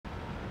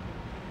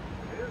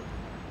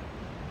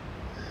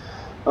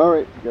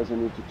Alright, if you guys are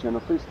new to the channel,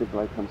 please click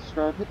like, comment,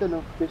 subscribe, hit the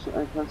notification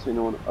icon so you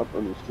know when I'm up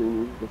on the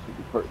streaming. This will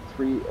be part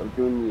 3 of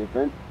doing the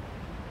event.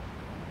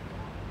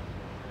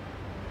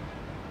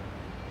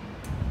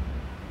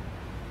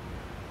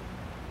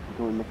 I'm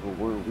going to look at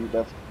where we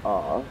left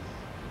off,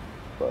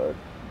 but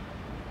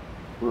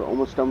we're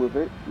almost done with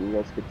it. You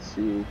guys get to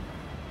see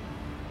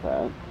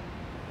that.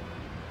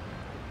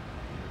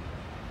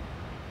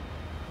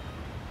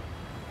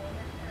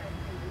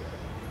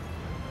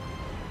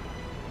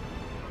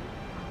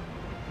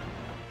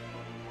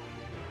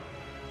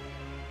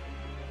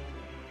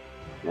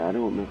 Yeah, I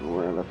don't remember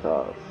where I left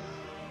off.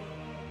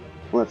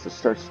 Unless it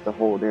starts the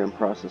whole damn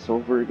process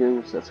over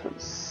again, so that's gonna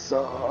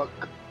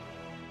suck.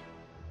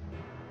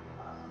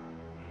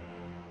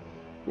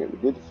 Yeah, we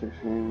did the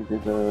fishing, we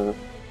did the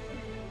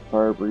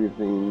fire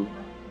breathing,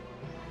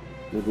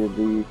 we did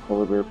the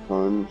polar bear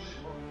plunge,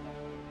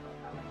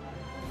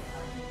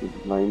 we did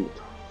the blind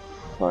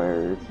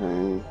fire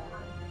thing,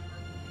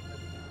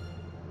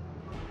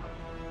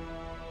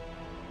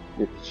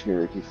 we did the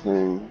charity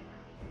thing.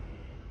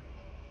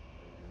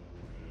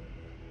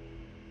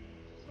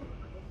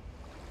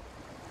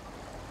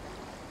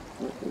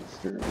 What is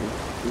there?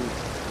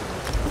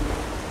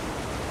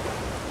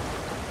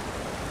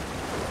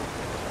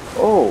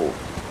 Oh!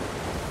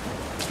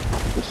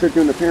 We started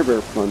doing the polar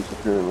bear plunge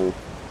apparently.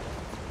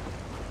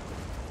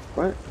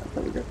 What? I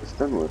thought we got this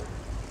done with.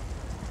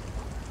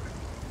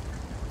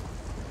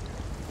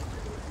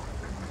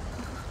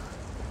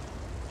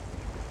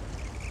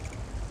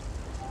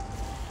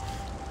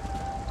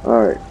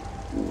 Alright,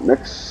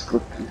 next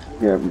look,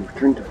 yeah, we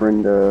return to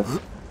Brenda,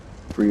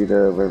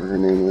 Frida, whatever her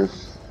name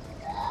is.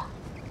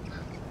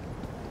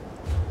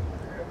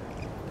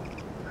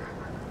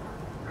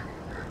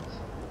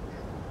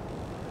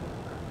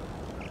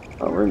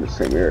 Oh, we're in the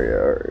same area,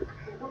 alright.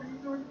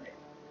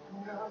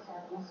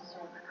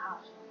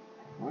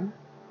 What?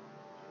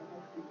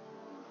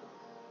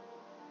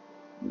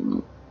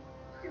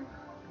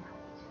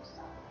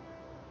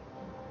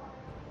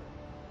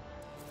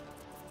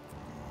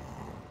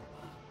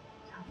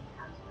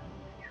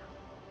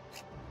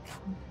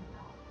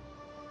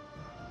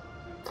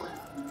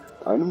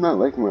 I'm not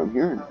liking what I'm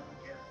hearing.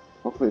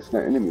 Hopefully it's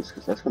not enemies,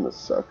 because that's gonna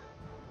suck.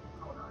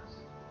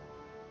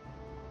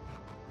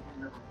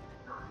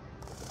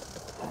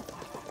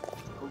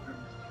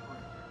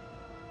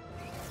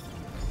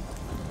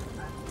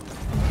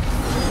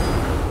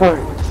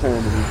 Alright, it's not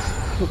enemies.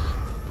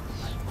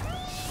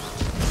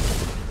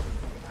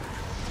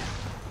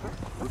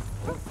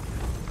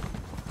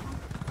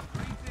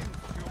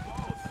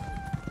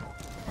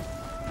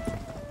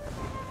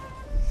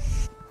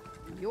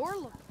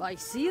 I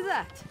see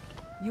that.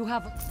 You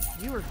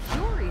were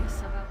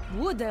curious about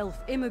Wood Elf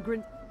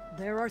immigrant.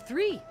 There are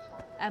 3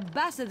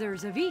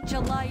 ambassadors of each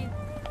alliance.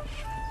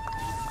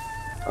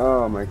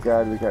 Oh my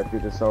god, we gotta do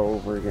this all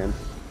over again.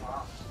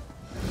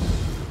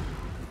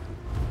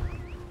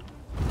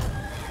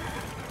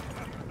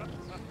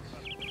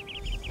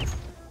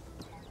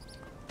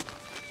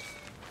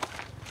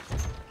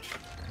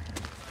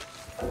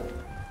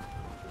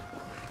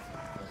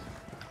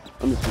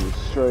 I'm just gonna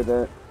destroy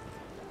that.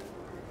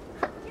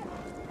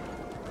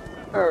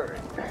 Alright.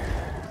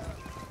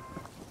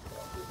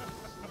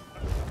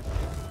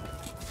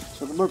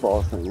 So the more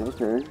ball thing,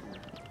 okay.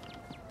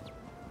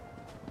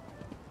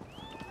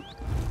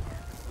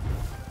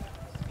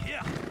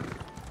 Yeah.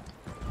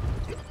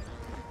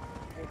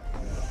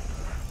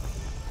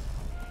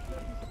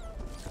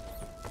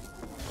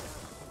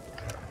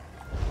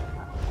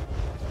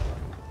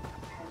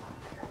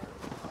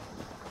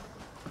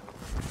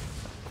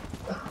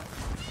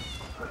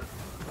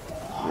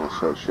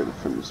 I should have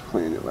finished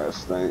playing it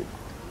last night.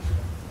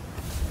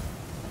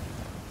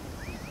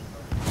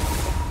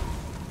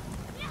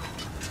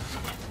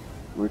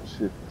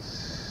 Which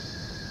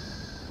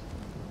it's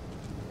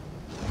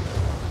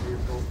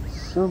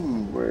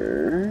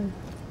somewhere.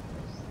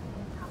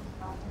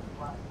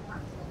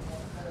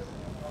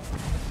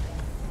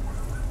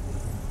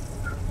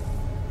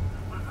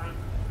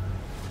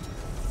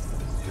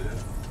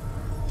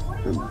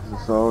 And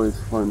it's always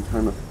fun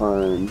trying to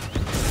find.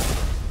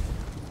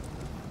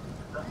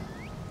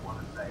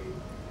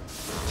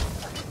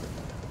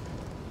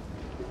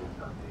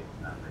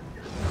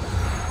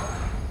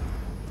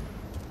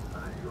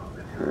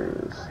 There it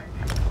is.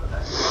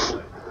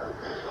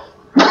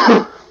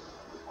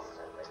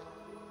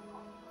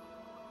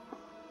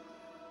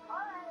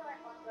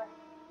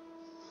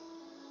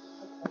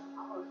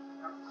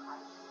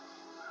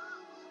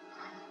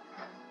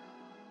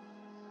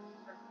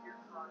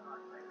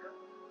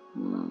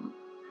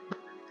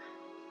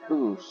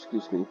 Oh,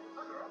 excuse me.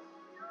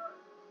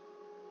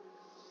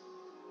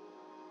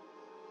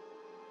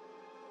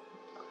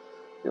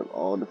 Yep,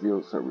 all the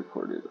videos are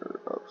recorded are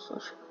up, so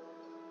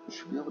I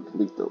should be able to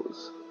delete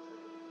those.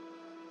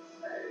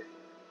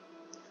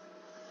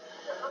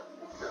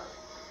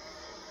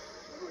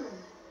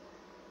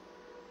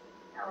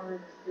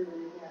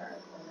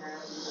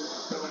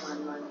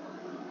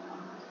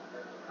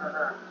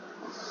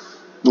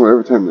 Well,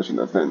 every time there's an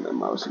event,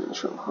 I'm obviously going to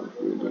show how to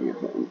do the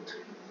event.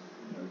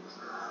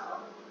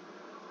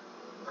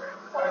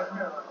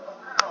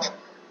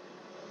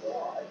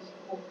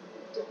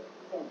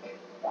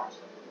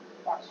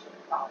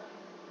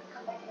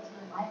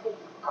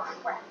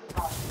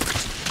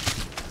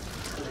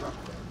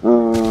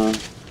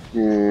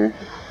 Yeah.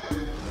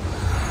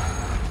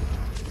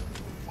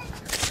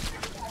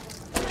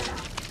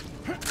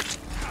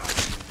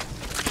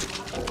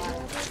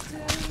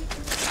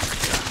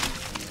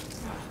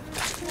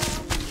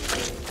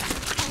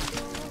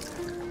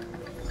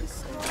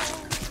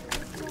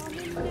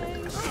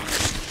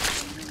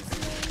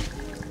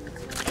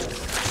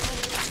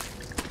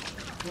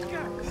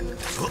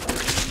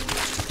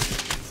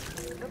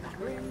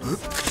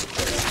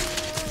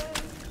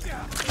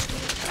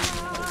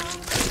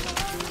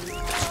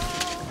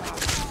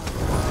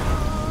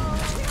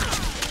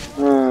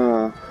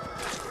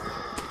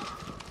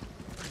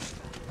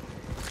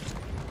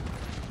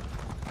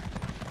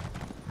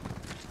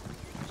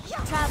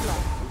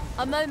 Traveler,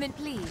 a moment,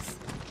 please.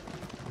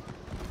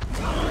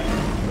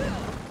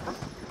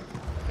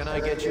 Can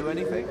I get you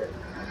anything?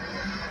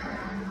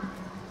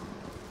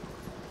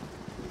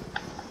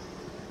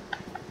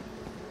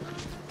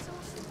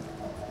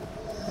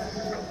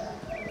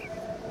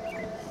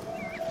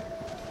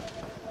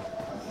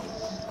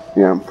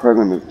 Yeah, I'm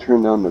probably going to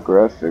turn down the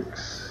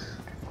graphics.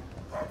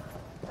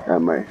 That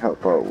might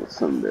help out with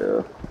some of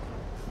the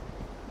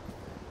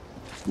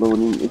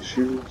loading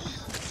issues.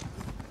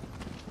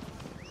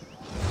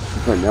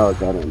 Right now I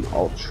got an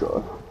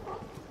ultra.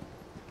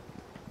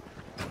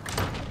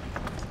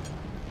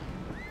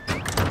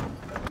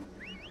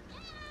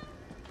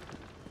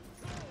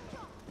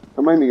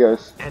 Remind me,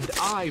 guys. And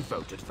I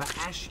voted for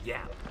Ash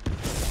Yap.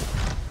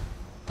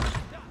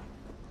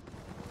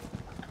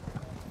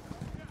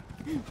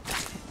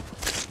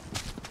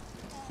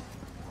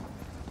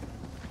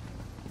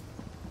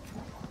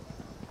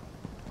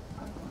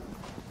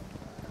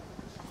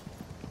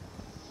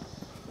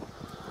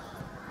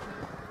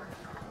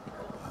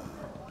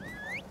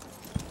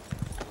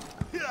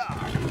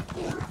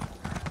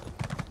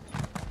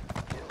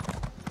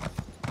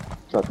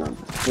 Drop down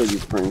to 30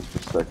 frames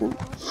per second.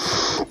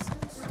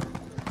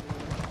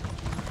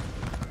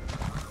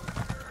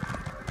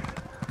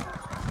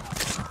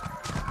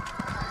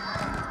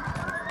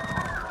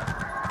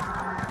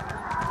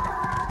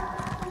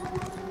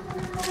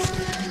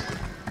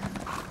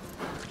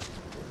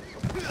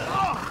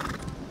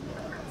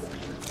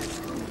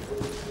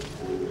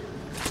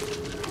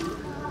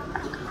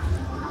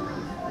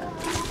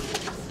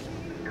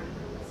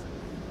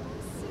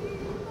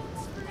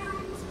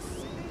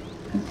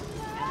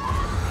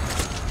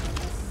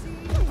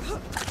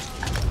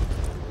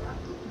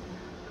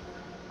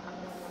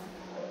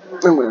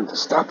 I'm going to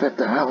stop at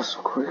the house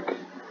real quick.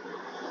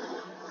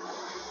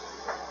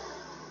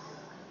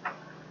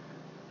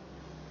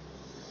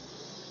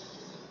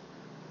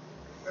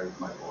 There's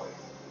my boy.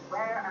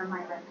 Where are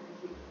my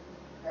refugees?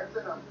 That's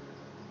enough.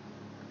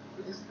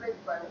 We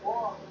displaced by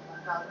war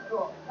and now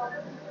your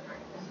property.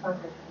 Suppose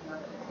they can go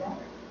to the day.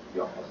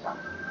 Your son.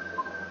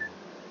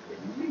 Can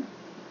you leave?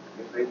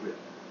 Yes, they will.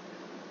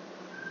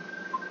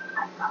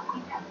 I thought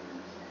we'd have an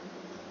understanding.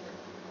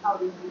 I'll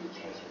leave you to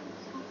chase your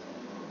innocence.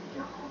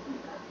 You'll hold me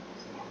back and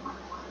stand my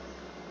life.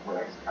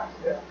 Where's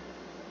Castell?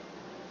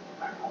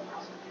 I won't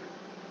ask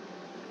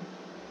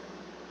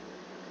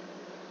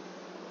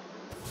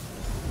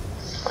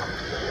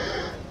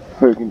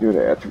you. We can do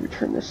that after we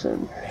turn this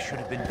in. They should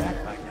have been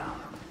back by now.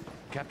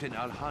 Captain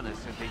Alhana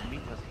said they'd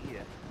meet us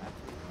here.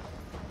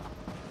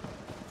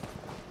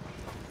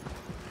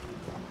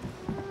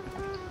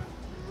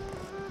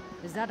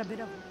 Is that a bit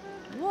of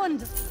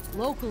wonder?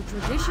 Local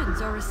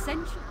traditions are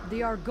essential. The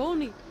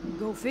Argoni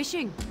go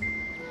fishing.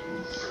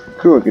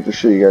 Cool, I get to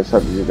show you guys how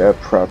to do that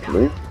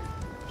properly.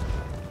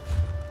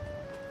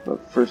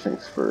 But first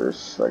things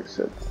first, like I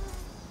said,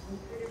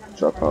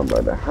 drop on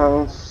by the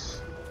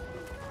house.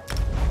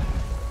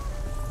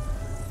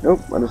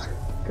 Nope, I just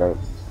gotta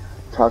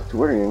talk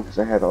to her again because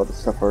I had all the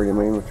stuff already in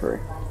my inventory.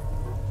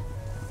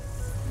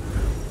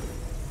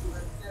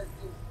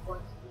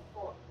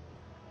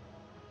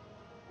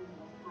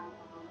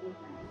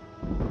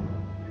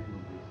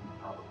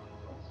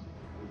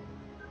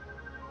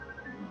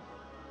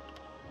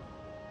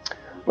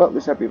 Well, at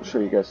least I'll be able to show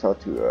you guys how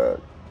to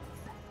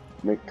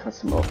make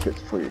custom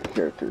outfits for your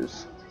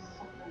characters.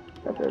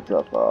 After I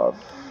drop off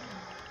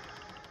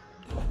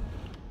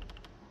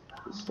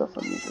the stuff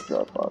I need to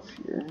drop off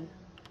here.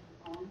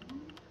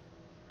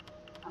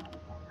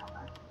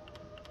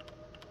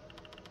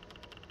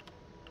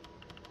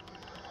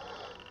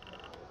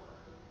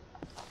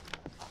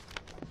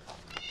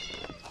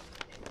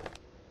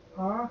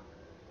 Huh?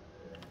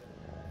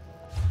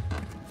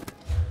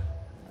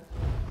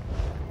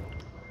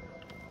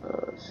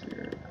 Let's see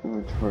here.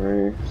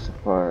 Inventory,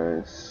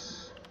 supplies.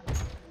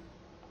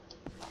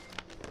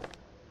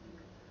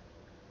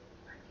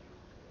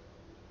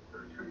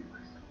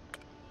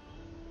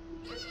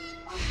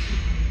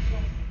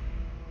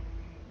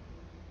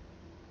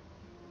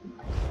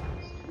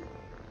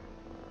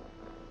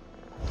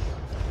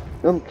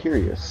 I'm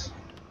curious.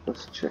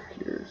 Let's check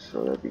here.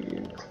 So that'd be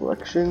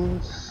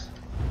collections.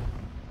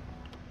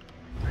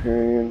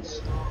 Experience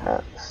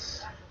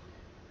hats.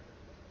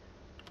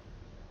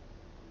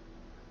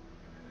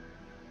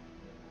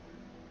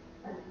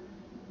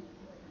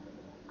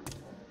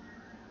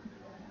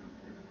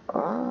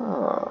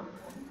 Ah,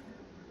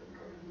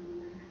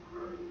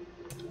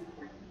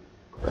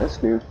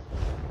 that's new.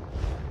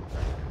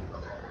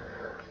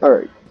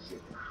 Alright.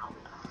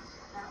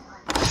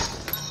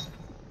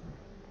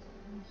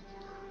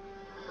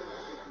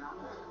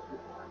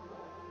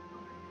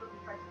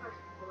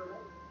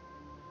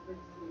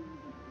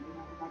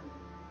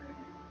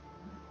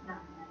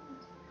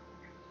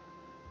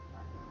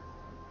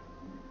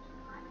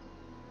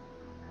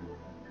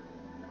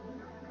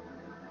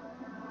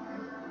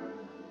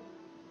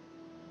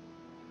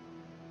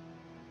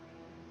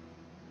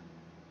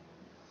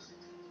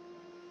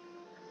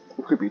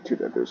 It could be too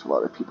that there's a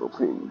lot of people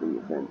playing the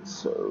event,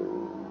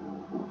 so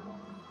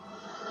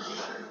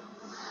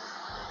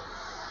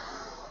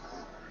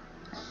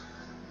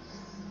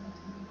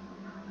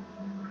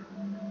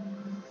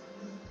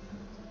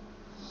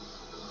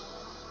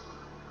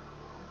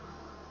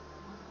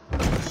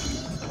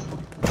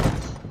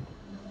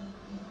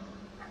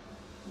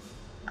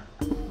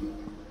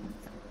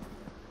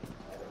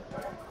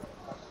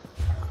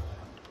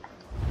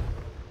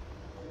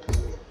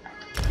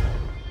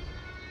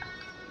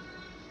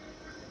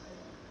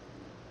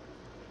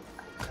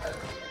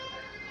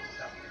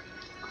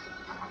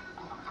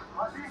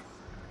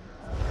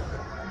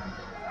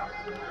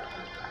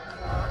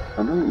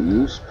I don't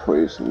use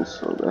poison,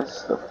 so that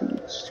stuff can be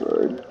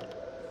destroyed.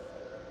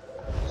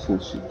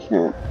 Since you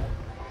can't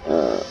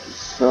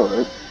sell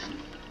it.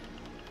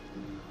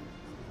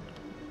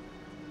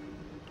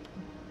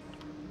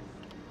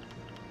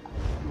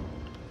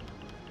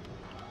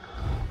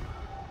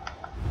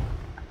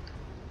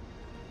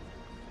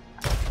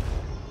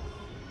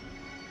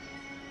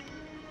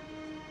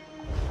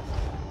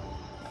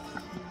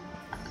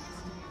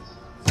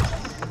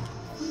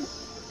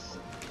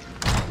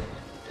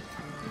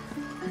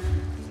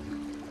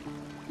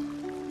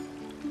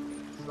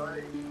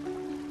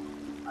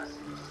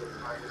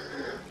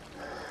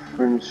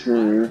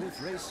 Furniture.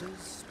 Racers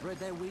spread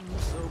their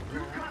wings so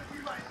broad.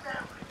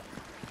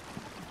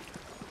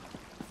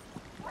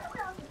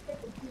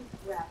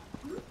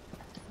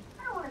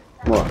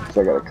 Well, because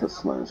I gotta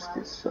customize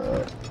this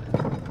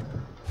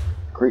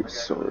great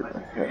sword I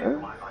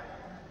have.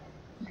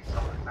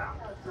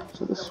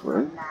 So this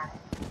way.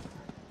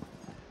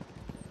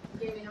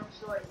 Gave me no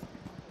choice.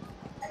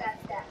 I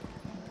got that.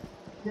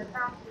 The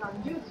fountain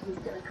on YouTube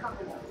is gonna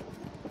cover them.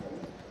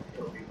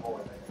 It'll be more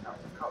than enough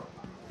to cover.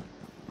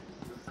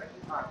 The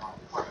second time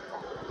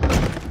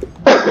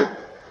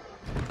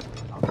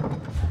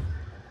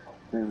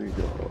There we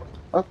go.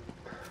 Up.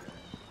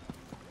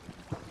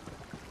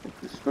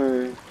 This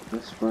way,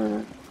 this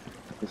way,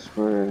 this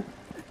way.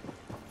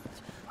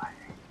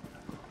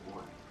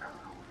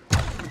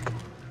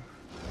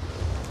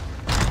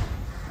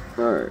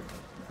 Alright.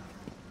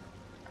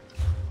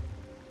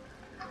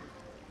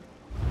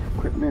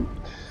 Equipment.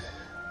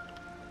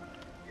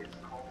 It's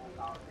cold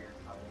out there,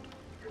 so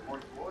it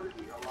wants more to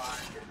be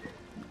alive than this.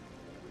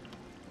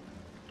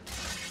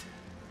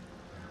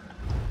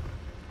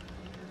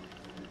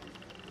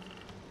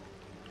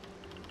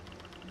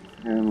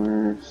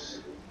 Hammers.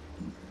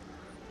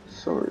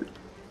 Sword.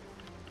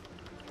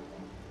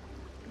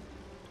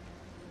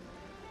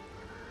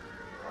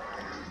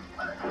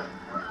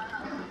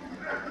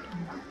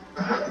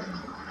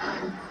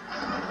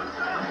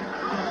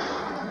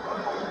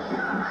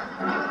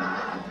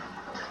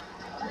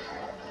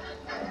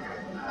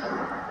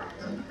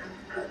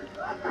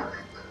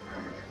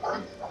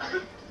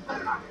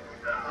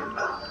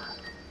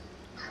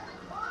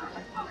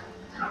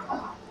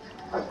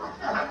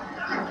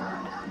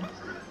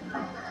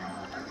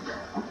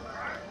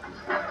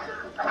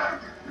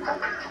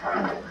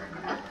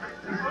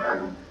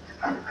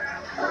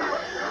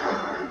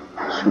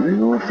 Should we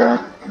go with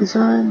that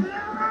design?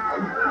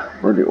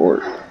 Or the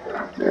orc?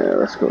 Yeah,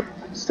 let's go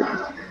stick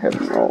with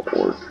having all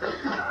orc.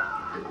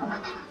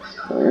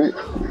 Alright,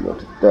 go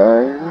to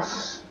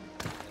dice.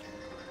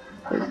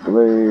 Take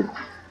blade.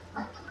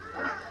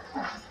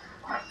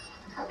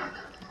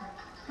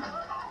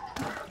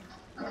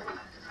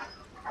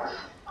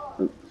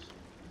 Oops.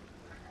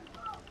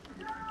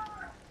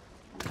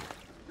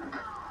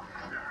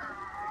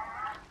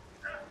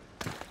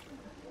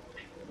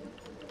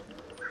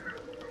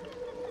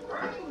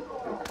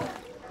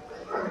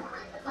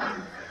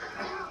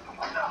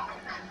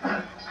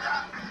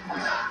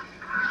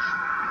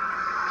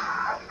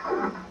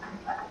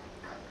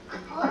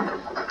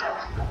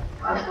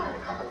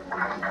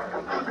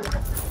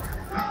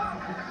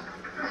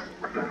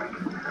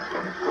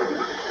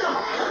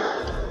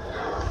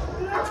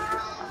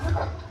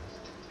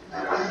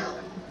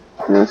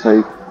 And that's how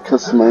you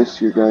customize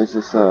your guys'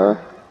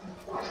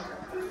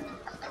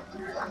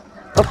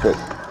 outfit.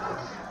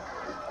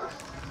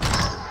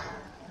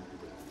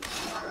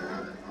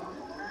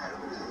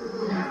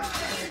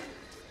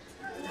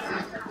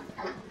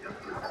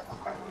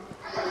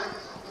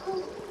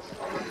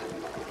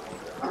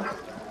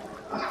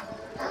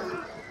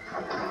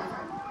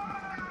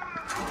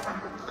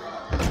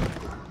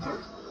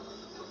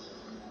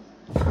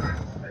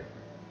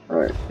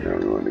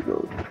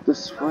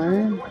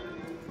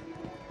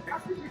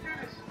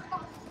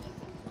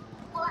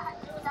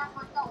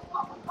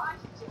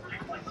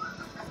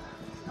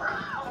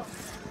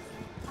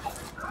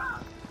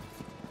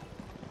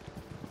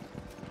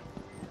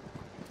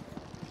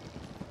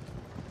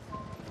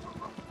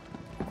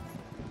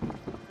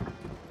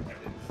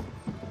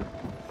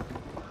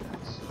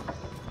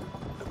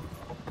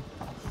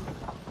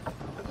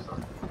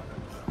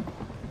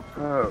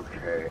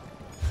 Okay.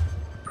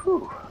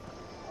 Whew.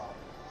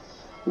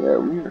 Yeah,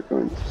 we are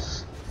going to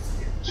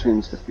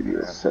change the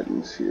video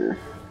settings here.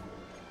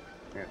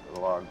 Get the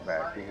log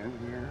back in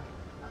here.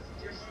 I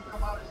suggest you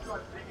come out and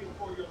start begging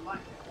for your life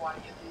before I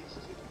get these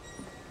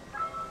two.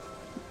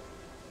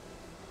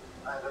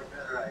 I have a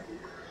better idea.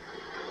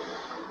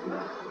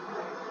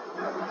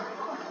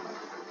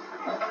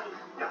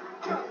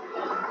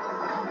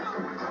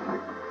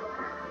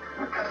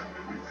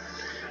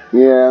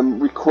 Yeah, I'm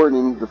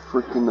recording the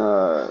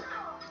freaking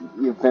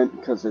event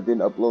because I didn't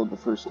upload the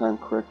first time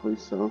correctly,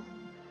 so.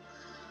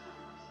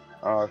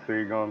 Oh, so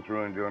you're going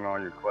through and doing all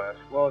your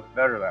quests? Well, it's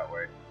better that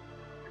way,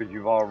 because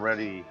you've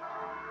already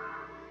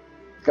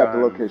Got the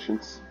done,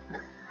 locations.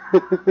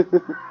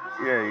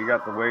 yeah, you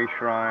got the way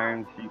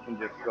shrines. You can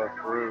just go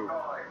through,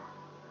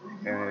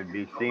 and it'd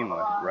be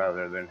seamless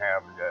rather than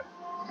having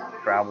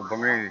to travel to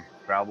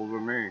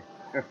me.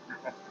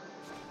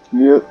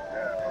 Yep.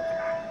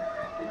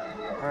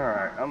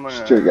 Alright, I'm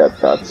gonna... Still got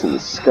dots in the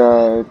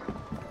sky.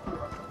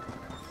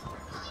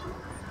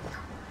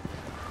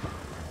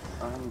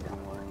 I'm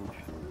going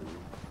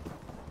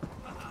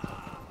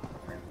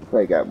If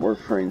I got more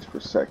frames per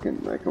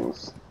second, like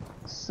almost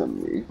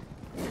 70.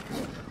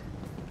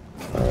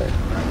 Alright.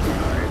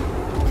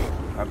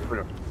 I put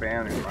a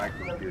fan in my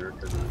computer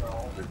because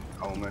it's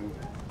Omen.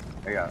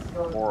 They got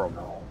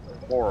horrible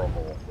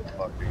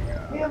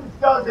fucking, Him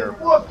doesn't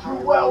work too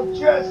well,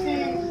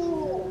 Jesse.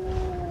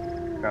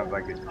 sounds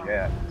like a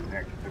jet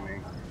next to me.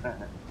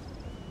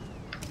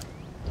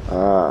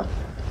 Ah.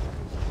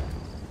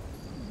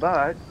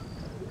 But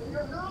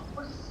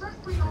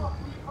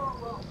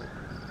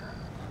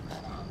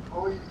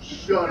Oh, you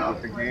shut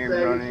up. with the game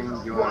running,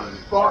 doing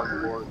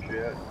hardcore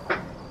shit,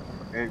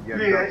 it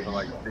gets up to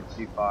like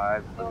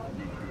 65 for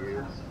the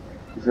CPU.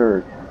 These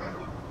are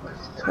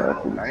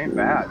talking That ain't to.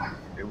 bad.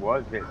 It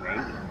was hitting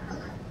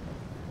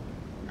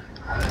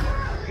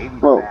 80. 80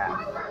 Well,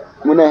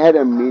 bad. when I had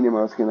a medium,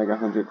 I was getting like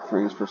 100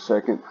 frames per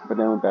second, but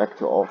then I went back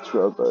to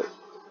ultra, but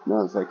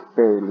now it's like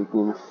barely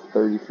getting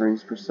 30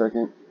 frames per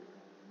second.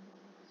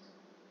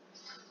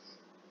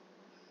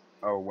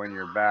 Oh, when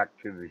you're back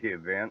to the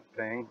event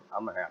thing,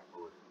 I'm gonna have to.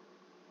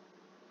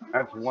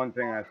 That's one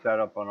thing I set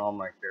up on all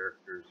my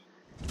characters.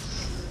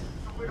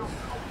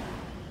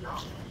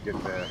 Get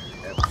the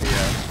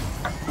FPS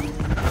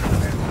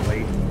and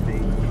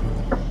latency.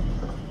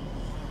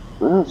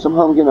 Well,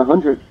 somehow I'm getting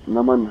 100, and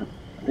I'm on.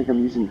 I think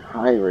I'm using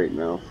high right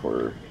now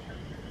for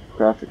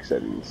graphic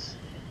settings.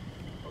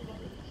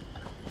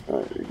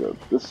 Alright, we go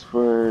this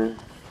way.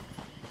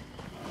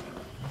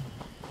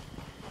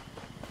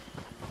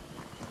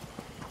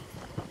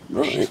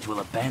 The shift will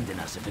abandon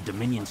us if a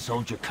Dominion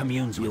soldier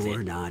communes with it.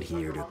 You're not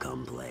here to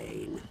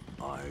complain,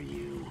 are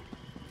you?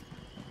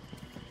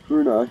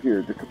 We're not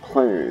here to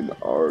complain,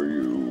 are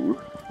you?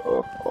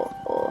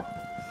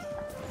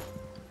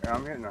 Yeah,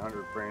 I'm hitting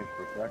 100 frames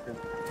per second.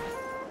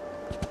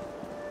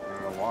 I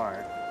don't know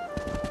why.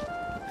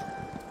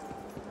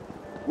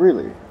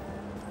 Really?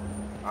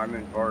 I'm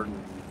in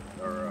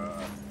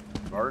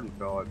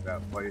Vardenfell at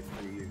that place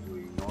we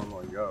usually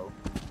normally go.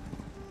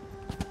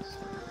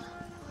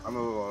 I'm a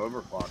little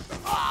overclocked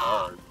on my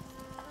card.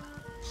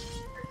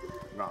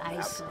 Not that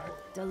Ice, bad.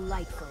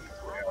 delightful.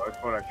 Yeah, that's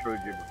what I showed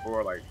you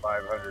before, like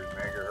 500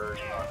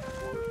 megahertz on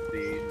core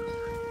speed.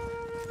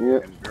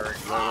 Yep. And very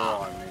little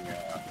on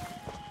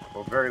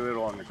the, very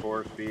little on the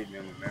core speed and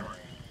in the memory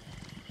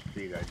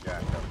speed I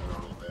jacked up a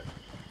little bit.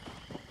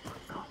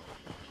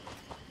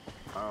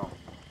 Oh.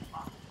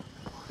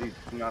 He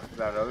snuffed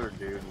that other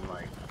dude in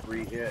like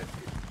 3 hits.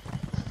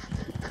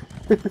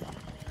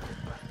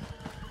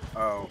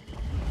 Oh.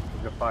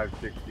 The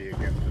 560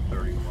 against the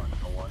 31.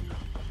 No wonder.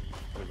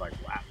 It was like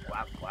whap,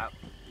 whap, whap.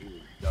 He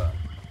was done.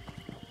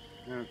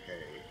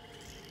 Okay.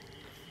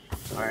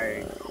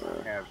 I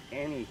don't have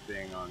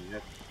anything on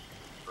this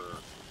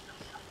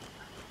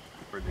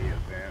for the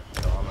event,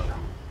 so I'm gonna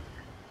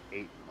be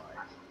 8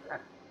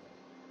 miles.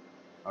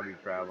 I'll be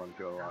traveling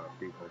to a lot of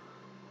people.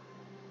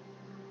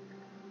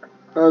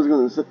 I was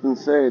gonna sit and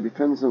say, it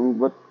depends on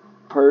what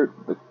part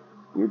that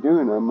you're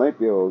doing. I might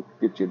be able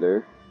to get you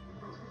there.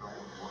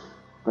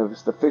 But if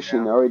it's the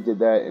fishing, Yeah. I already did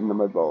that in the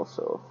mud ball,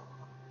 so.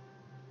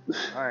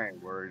 I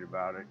ain't worried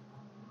about it.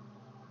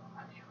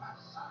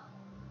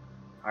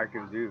 I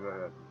can do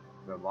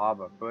the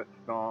lava foot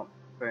stomp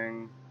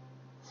thing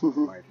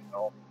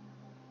myself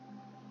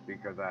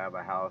because I have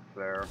a house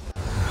there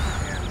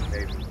and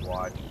David's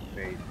watch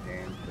base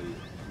game, so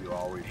you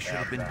always Should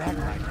have have been that.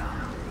 back by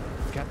now.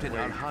 Captain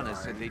Alhana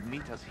said they'd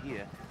meet us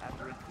here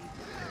after it.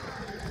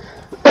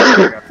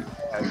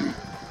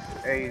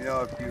 Hey, you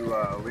know, if you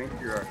link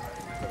your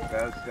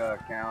Bethesda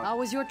account, How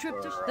was your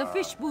trip to the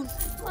fish booth?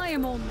 I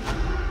am only.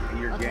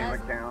 your Okay. game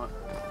account,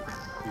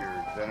 your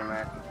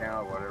ZeniMax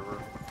account, whatever,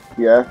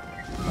 Yeah.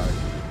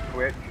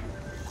 Twitch,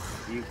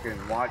 you can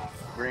watch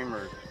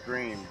streamers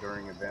stream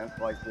during events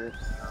like this.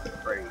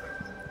 Crazy,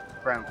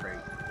 crown crazy.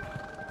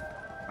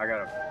 I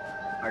got a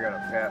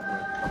pet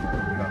with some of the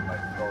stuff I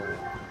sold.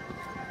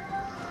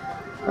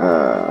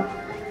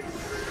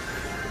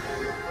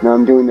 Now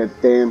I'm doing the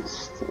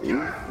dance thing.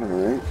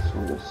 Alright, so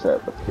we'll just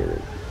set up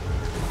here.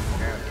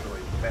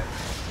 Naturally,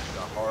 that's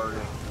the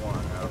hardest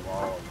one out of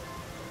all of them.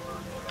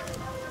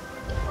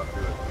 I'll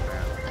do it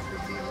now.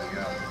 Just beam me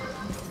up.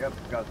 Yep,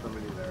 got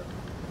somebody there.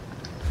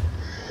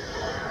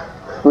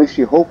 At least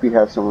you hope you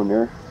have someone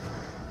there.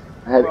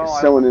 I had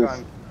someone in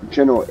this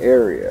general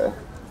area.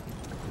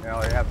 Now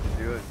all you have to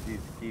do is use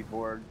the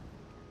keyboard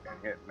and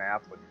hit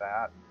map with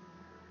that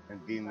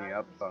and beam me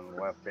up on the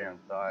left hand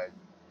side.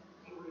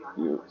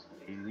 Yeah.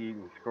 You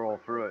can scroll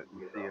through it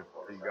and see if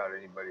you got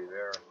anybody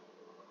there.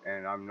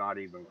 And I'm not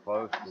even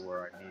close to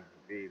where I need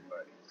to be,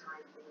 but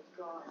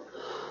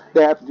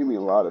That happened to me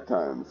a lot of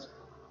times.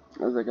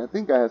 I was like, I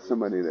think I have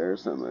somebody there,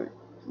 so I'm like,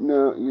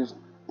 no, you're just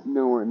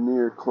nowhere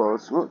near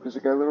close. Well, because I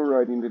got a little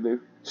writing to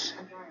do.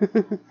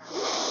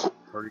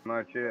 pretty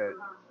much it.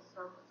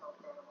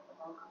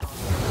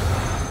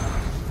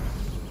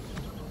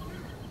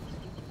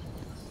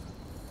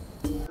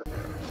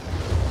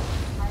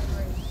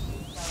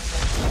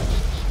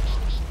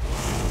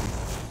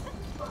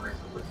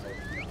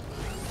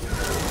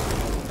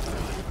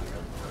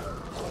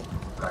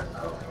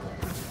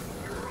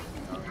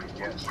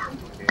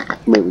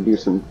 Maybe do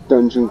some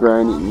dungeon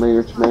grinding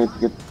later tonight to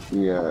get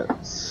the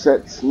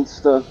sets and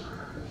stuff.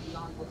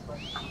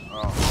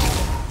 Oh.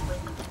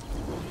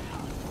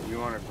 You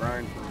want to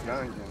grind some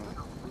dungeons?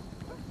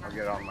 I'll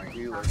get on my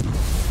healer,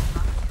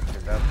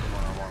 because that's the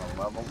one I want to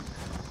level.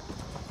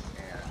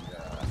 And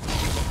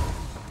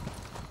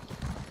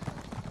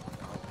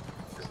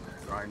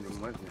grind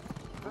them with you.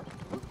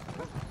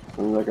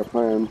 Sounds like a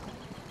plan.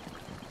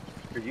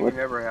 Because you can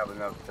never have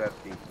enough set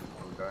pieces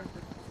from dungeons.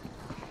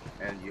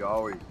 And you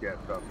always get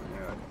something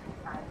new.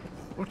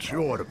 What's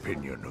your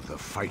opinion of the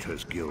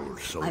Fighters Guild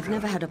soldier? I've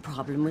never had a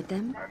problem with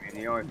them. I mean,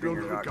 the only thing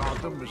you're not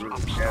regard them as really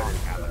upstart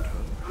get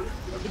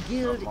The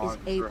guild is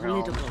monster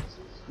apolitical,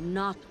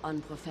 not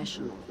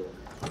unprofessional.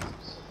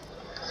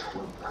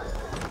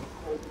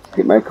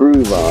 Get my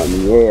groove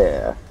on,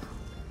 yeah.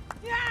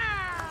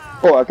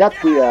 Oh, I got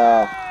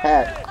the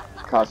hat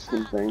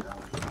costume thing.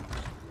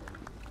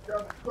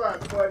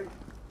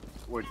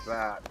 What's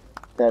that?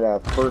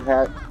 That fur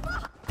hat.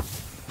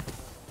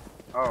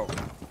 Oh,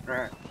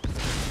 right.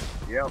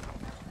 Yep.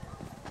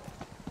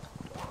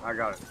 I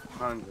got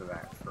tons of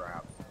that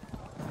crap.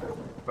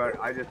 But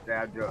I just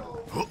add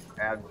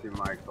to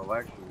my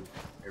collection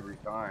every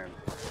time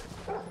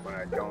when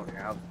I don't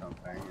have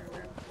something and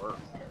it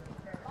works.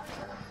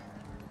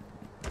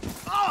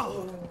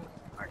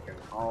 I can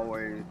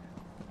always.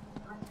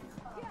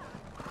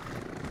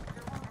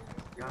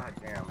 God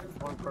damn, there's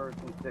one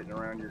person sitting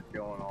around here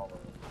killing all of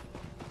them.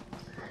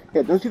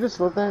 Yeah, don't you just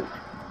love that?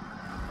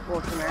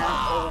 What's an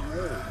asshole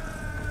move?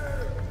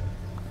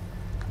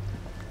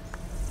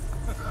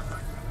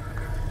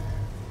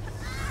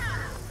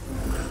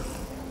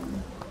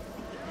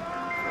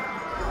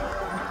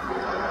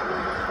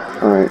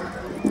 Alright,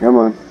 come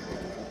on.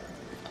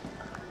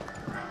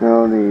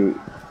 Now the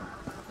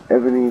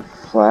ebony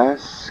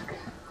flask.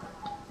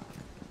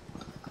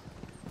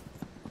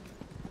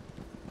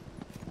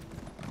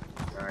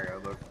 Now I gotta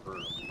look for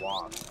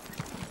wasps.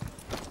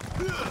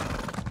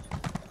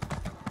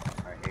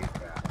 I hate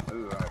that.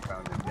 Ooh, I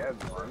found a dead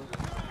one.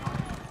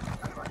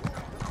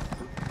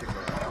 Stick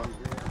around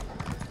here.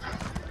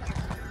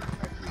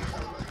 I see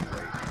so much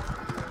weight.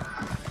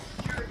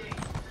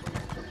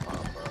 Pop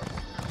up.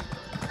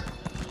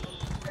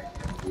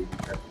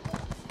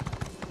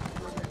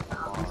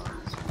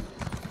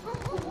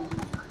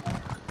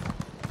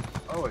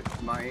 Oh,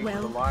 it's my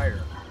angel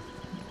liar.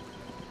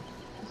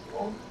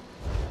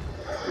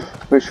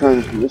 We're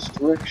trying in this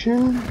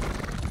direction.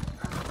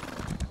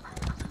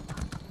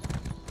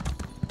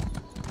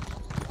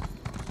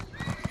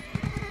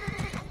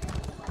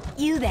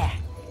 You there.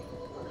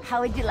 How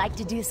would you like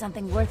to do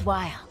something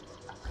worthwhile?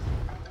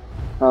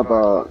 How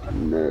about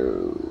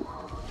no?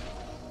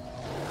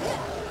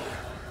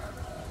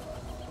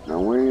 Now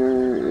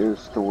where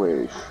is the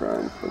way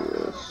shrine for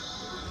this?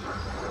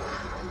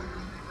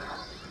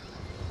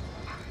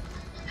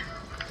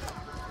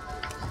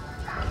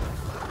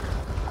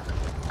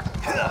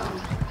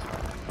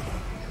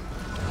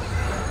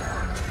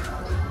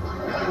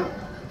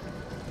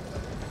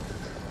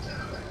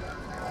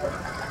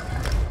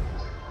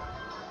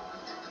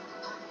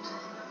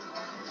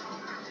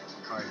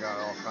 I got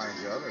all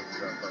kinds of other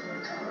stuff on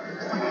there.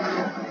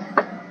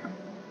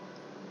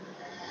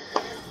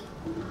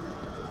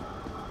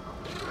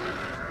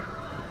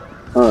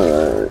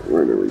 Alright,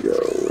 where do we go?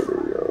 Where do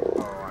we go?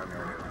 Oh, I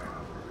know.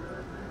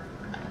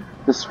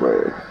 This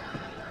way.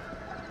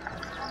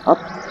 Up.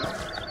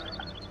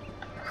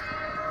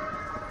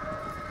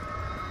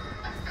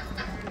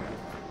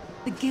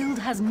 The guild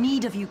has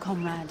need of you,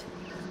 comrade.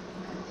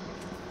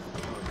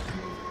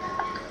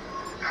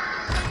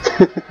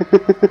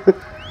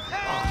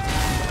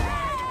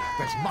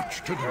 There's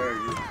much to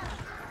do.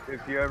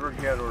 If you ever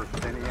get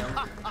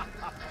Orsinium,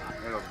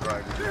 it'll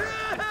drive you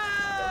nuts.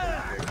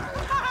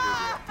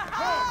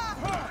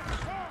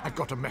 I've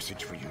got a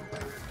message for you.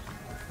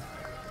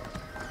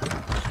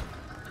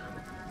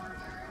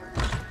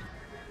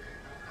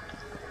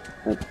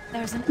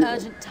 There's an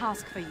urgent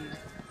task for you.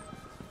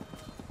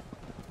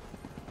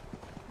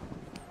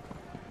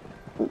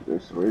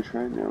 There's the race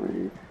right now.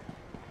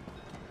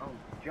 Oh,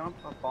 jump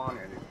up on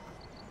it.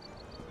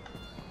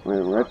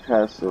 Went right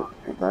past it.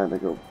 If I had to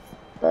go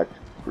back to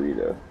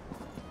Brita.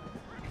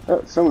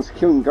 Oh, someone's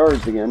killing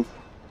guards again.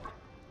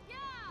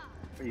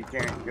 You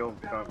can't kill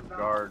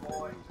guards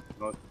in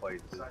most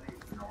places.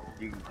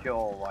 You can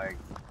kill like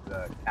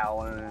the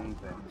Talons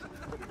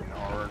in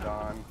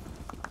Oregon,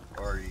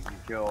 or you can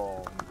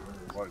kill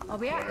I'll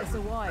be at this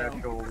a while.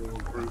 special little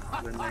groups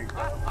when they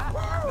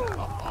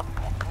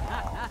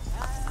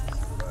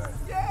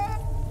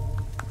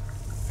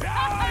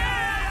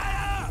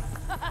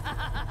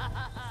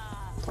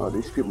Oh,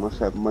 these people must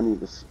have money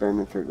to spend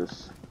if they're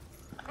just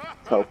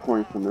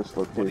teleporting from this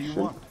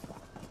location.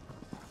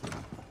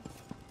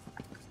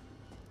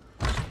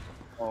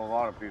 Well, a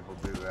lot of people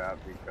do that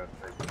because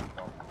they just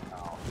don't know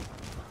how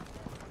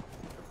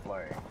to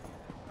play.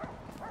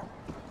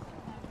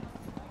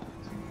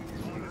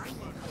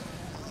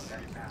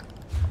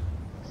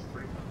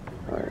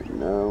 Alright,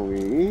 now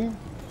we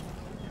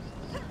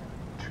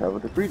travel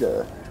to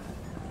Brita.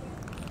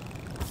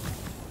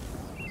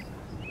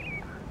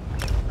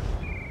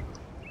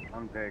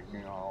 I'm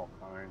taking all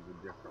kinds of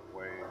different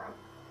ways.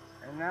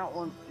 And that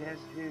one's dead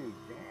too,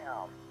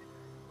 damn.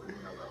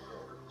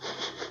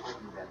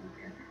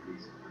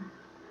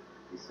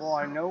 Well,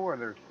 I know where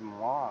there's some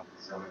lost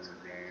in the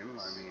game.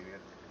 I mean,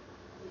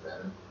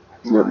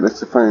 Yep,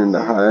 that's finding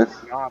the hive.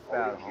 it's not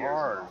that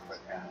hard, but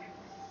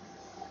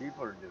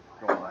people are just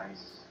going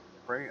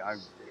crazy. I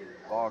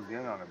logged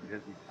in on a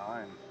busy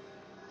time.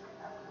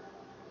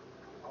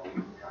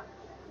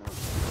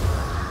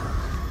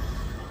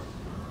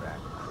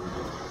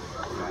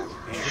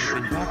 We should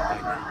have been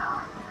back by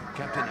now.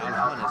 Captain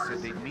Alhana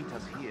said they'd meet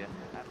us here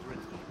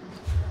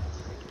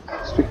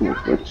at Speaking of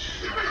which,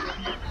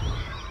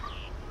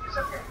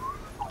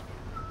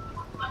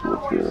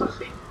 what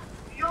is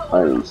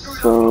item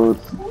sold?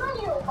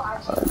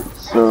 Item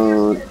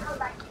sold.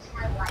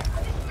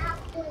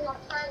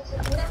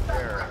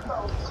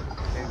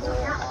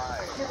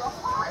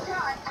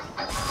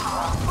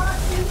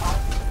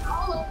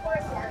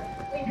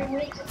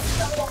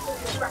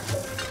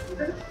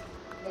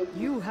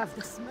 You have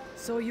the smell.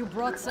 So you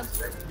brought some.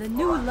 The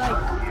new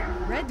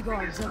light. Red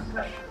guards are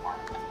fresh.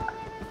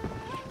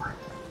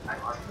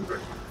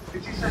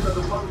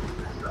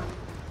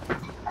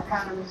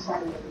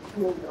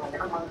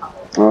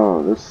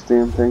 Oh, this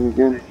damn thing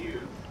again.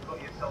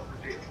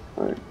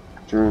 Alright,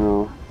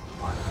 journal.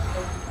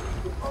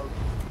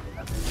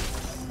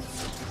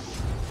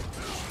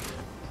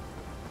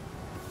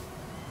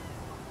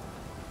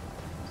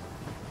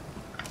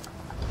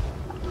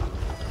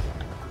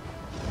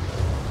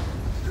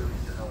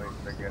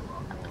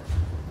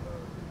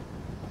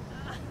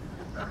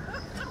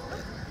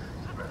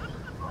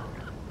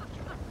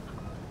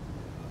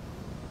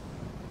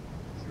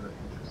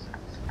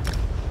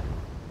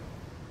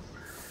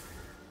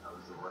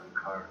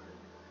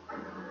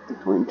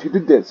 Going to the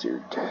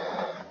desert.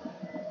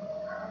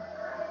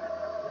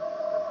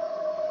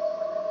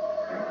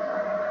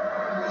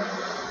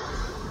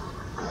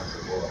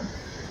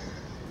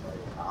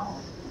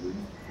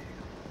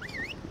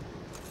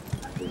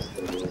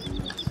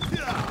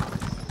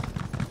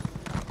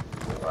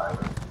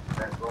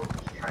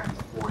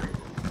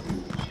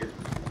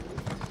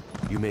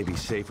 You may be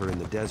safer in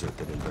the desert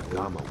than in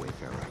Bergamo,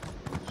 Wayfarer.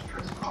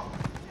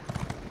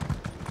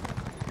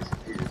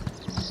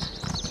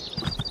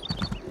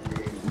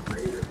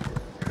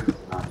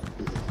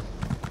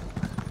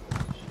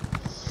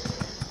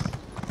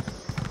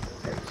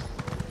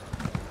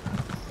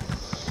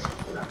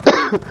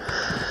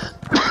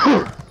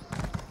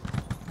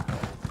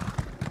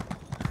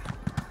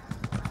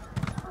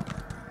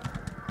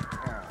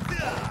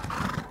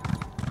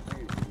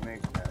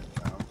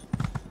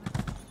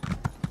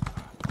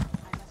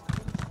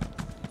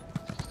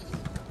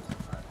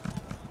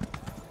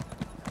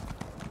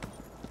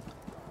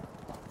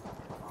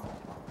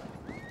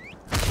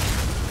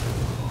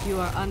 You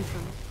are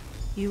unfamiliar.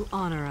 You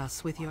honor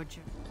us with your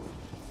journey.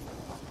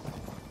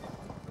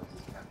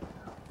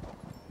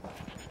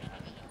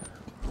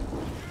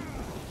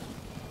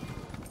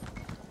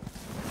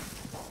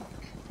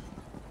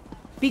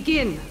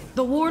 Begin.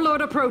 The warlord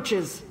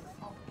approaches.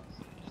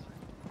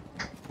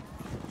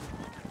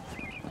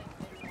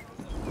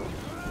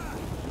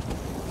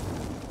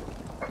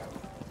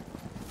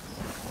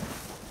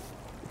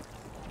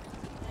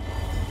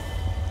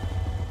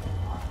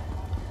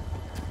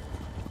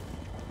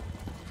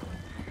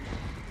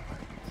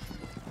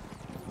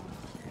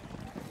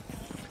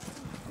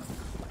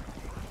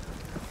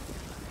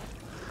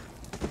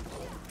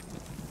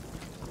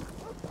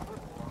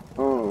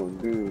 Oh,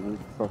 dude, you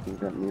fucking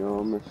got me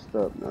all messed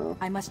up now.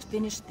 I must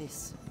finish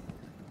this.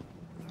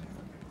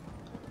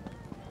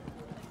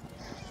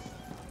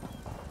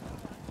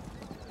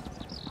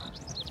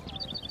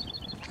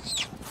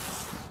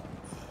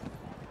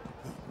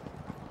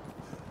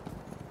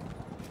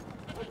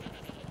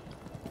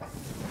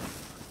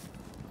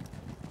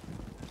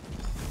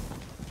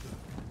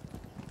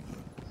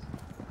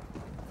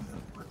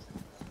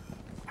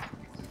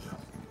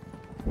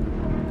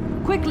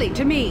 Quickly,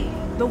 to me!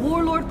 The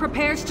warlord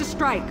prepares to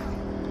strike.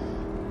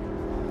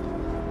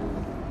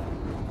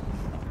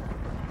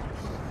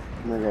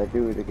 I gotta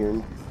do it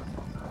again.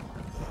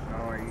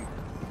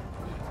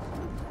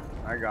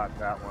 I got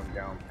that one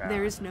down pat.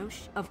 There is no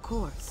of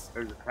course.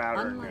 There's a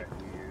pattern that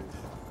you use.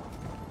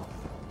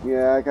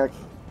 Yeah, I got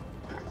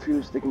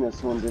confused thinking that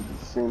someone did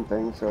the same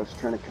thing, so I was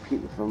trying to compete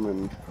with them,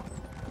 and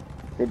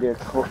they did a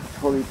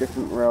totally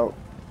different route.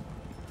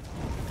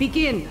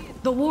 Begin!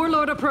 The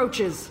warlord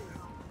approaches!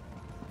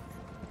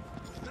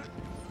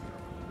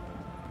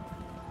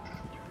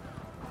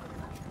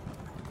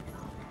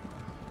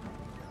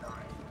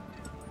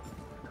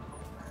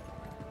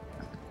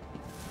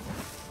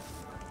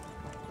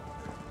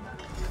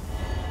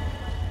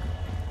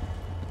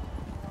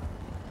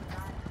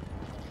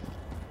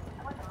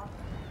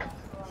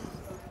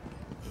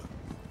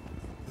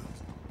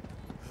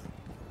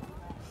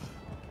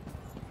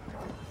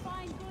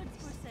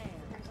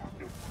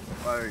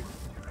 I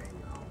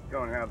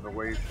don't have the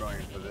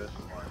wavetrain for this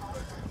one,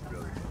 but it's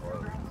really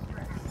close.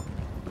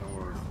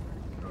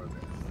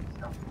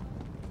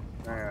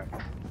 Yeah,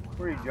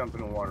 where you jump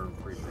in the water and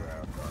freeze your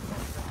ass off.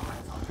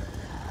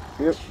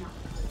 Yep.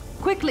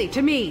 Quickly,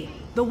 to me!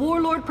 The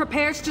warlord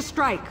prepares to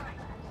strike!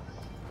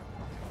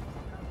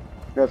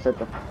 That's at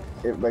the...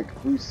 It like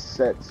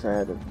resets, so I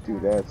had to do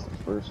that. It's the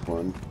first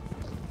one.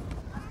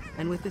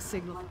 And with the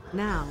signal...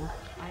 Now,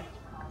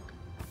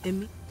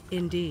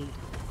 Indeed.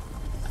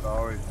 It's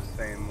always the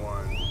same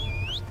one.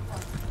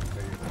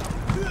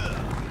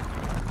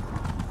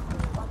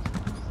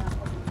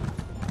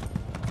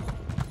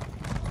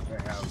 They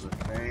have the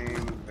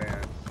same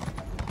events,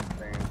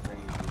 same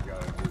things you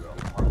gotta do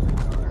all the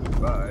time,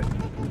 but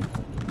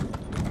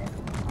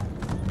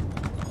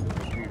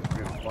if you've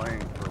been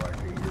playing for like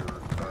a year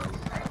or so,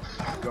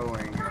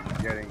 going and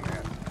getting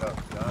that stuff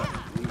done,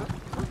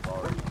 you've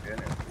already been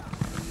it.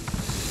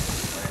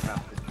 They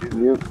have to do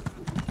Yep.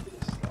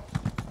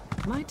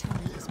 My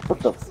time is What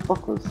the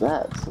fuck was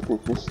that? Something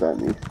hissed at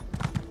me.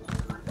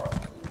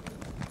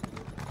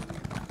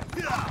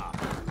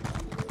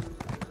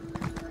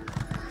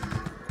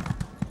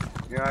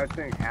 You know, I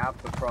think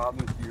half the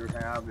problems you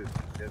have is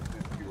the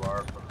distance you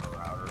are from the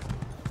router.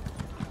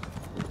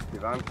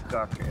 Because I'm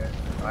stuck at,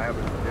 I have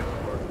a zip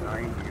code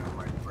 90 on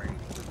my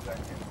frames per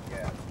second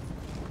yet.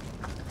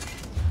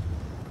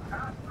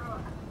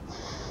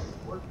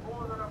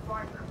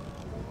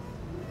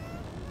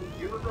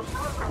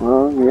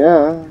 Well,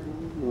 yeah.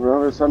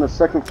 Router's on the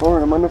second floor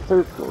and I'm on the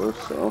third floor,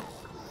 so...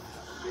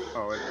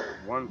 Oh, it's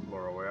one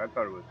floor away. I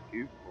thought it was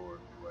 2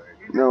 floors away.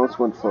 No, it's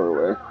 1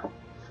 floor away.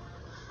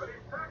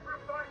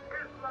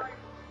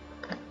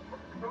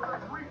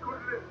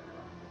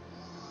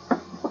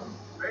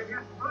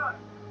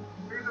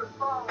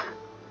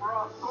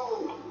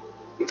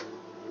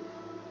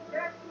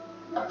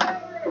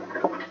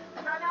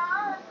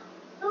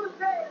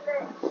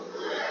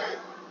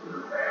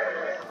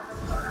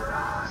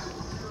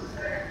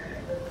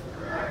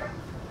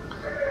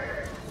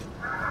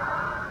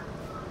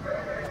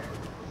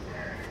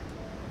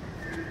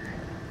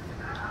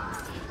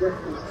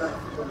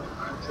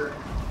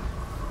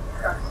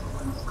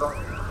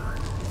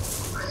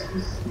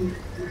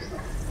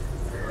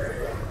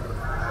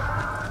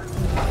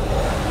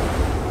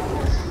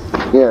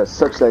 Yeah, it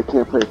sucks that I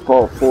can't play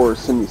Fallout 4 or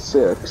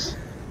 76.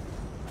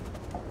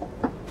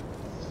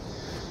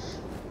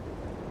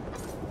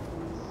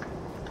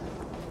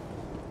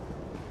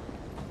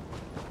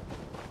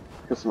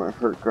 Guess I might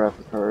hurt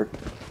graphic card.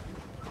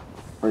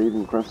 Or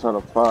even crunch out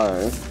a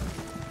 5.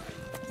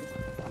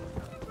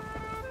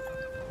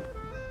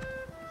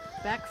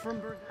 Back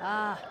from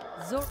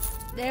Zor.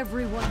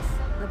 Everyone's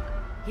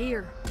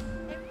here.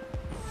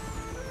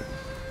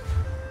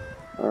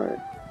 Alright.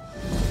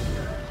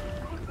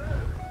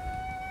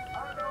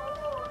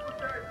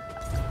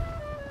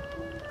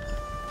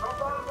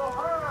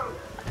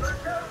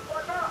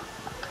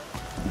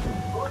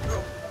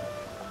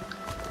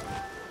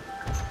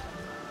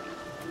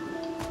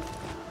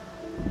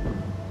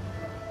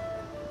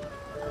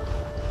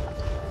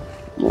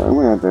 Yeah, I'm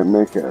gonna have to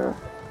make a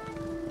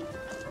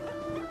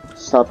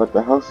stop at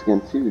the house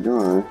again too,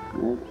 don't I?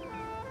 Yeah.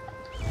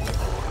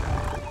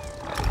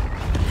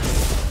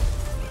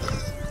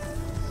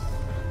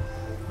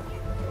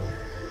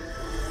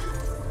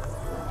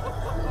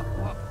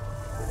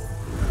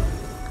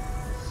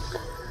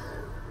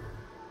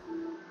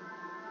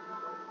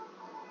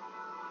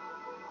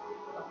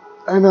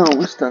 I know, I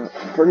wish that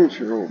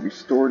furniture will be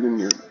stored in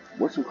your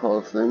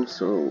whatchamacallit thing,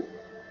 so...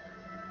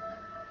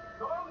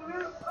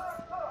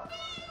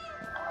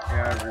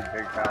 Yeah, every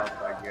big house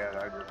I get,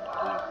 I just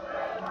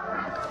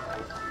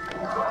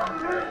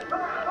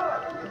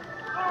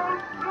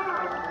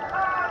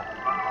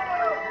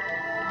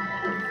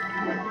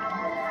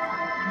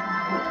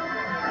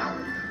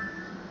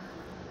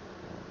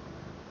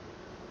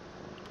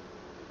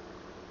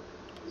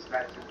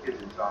Snatch your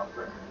pigeons off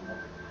first.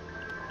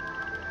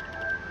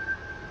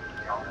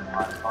 Y'all know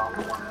my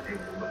father wanted to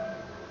look.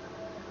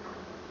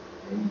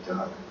 And he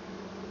done.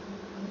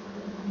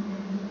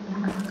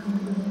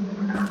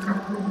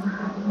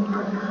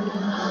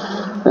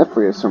 That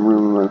frees some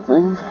room in my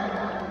thing.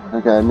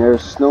 Okay, and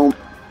there's snow.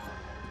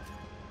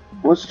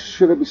 What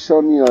should I be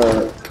selling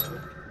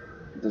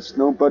the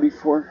snow buddy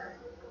for?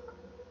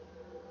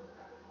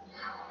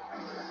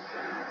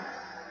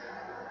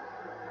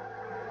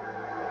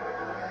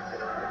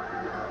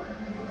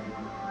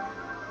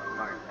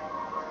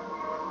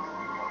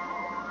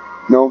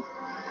 No.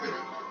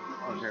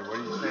 Okay, what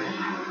do you say?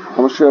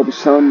 How much should I be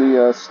selling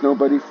the snow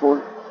buddy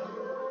for?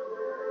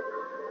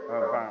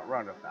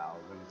 Around 1,000.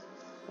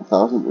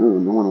 1,000? Ooh,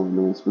 no one over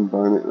there's been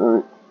buying it.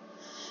 Alright.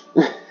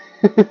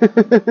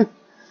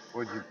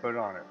 What'd you put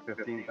on it?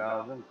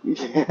 15,000?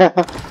 Yeah.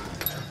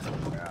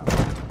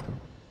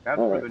 That's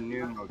All for right. the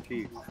new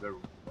motifs. The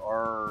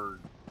R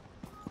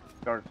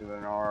starts with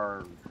an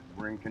R,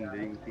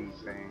 rinky-dinky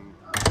thing.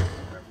 I don't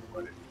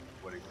remember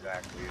what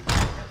exactly it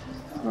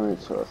is.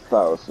 Alright, so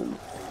 1,000.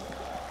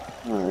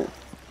 Alright.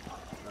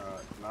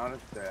 It's not a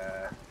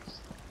set.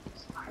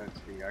 Let's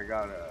see, I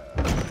got a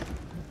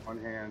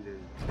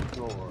one-handed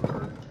sword.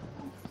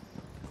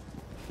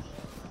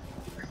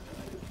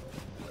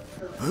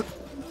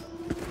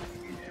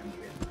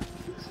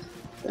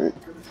 Alright.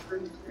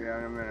 Yeah,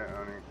 in a minute,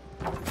 honey.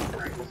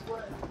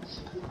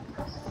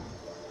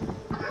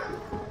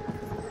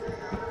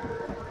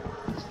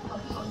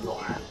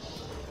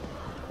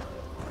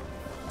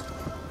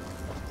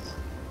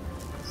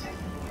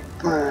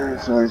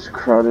 It's always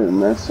crowded in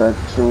that side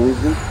for some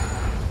reason.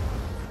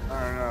 I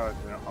don't know,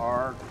 it's an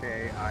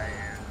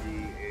R-K-I-N-D-A-L-E-F-E.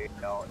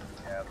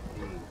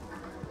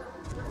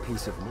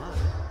 Peace of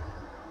mind.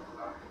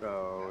 So,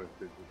 if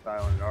it's a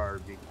silent R,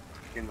 it'd be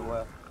in the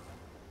left.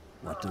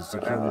 What does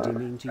security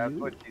mean to That's you?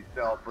 what you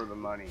sell for the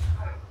money.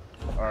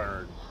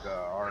 Or the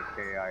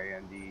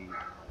R-K-I-N-D-A-L-E-F-T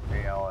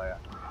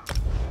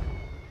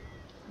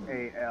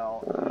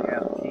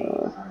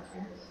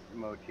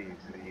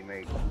motifs that you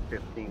make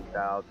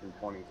 15,000,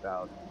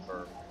 20,000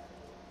 per.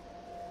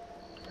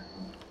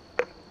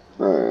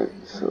 Alright,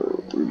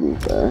 so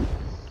remove that.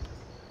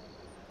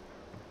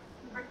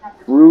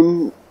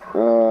 Rune,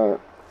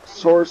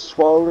 sword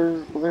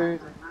swaller blade.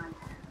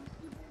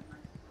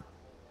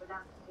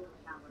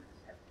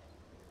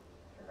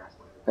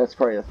 That's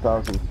probably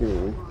 1,000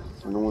 too.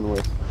 So no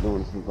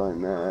one's been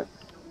buying that.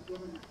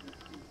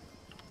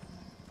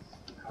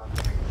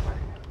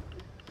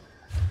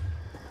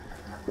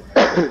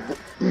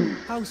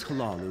 How's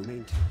Halalu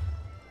maintained?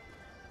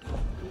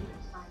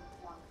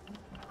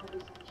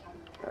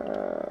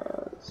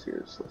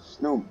 Seriously,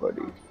 snow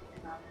buddy.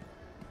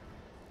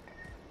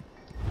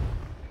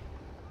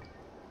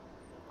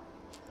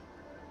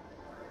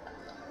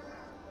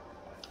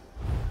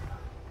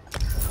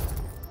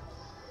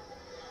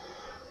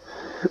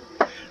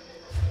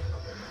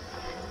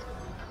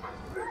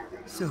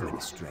 So many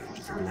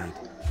strangers at night.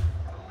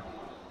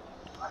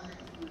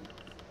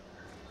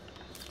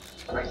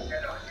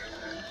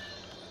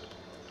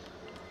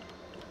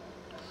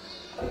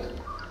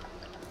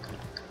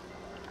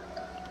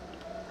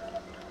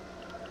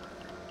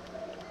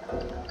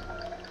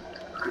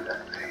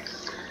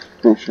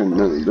 Make sure none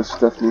of this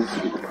stuff needs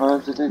to be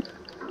deposited.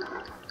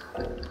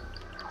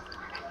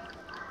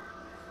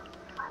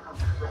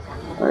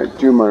 Alright,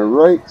 do my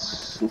rights.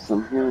 Since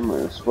I'm here,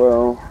 might as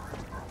well.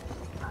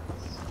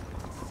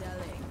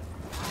 Selling,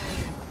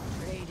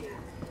 trading,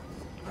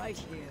 right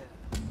here.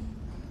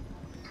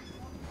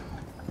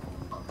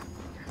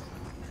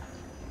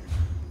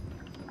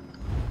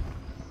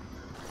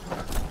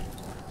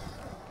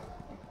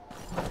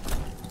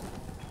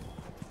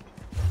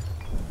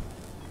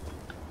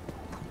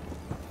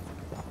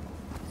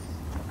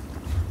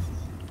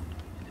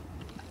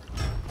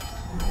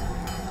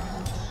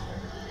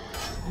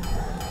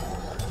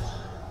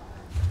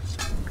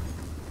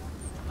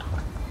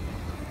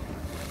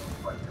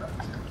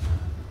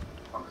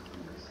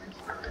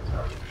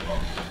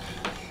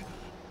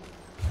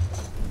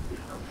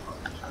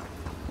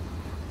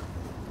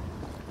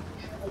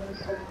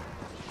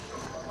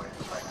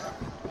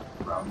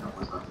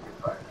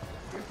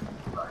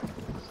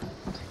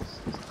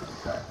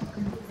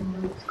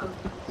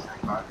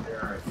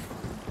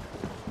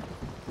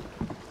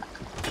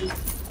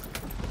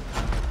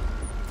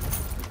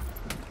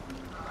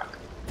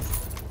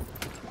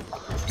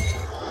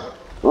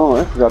 Oh,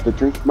 I forgot to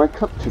drink my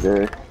cup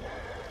today.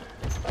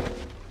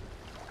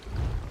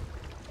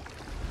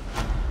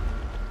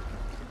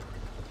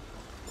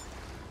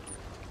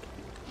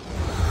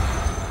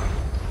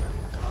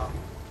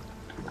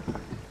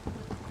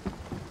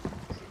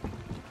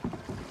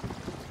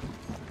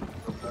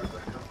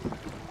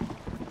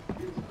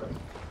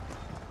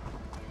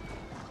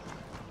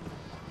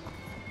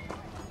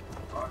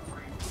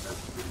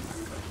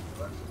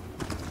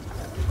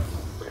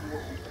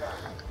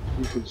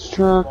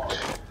 Construct.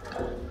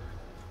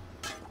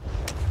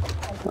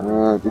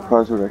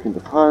 Deposit what I can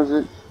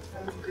deposit.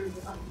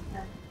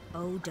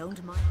 Oh,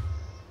 don't mind.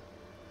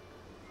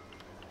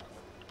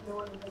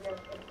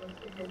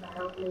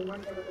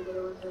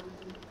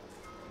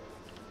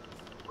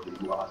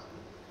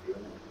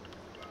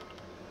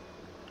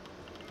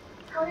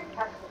 How did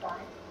Castle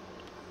die?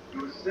 He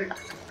was sick.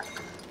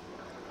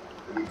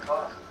 What did he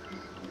cost?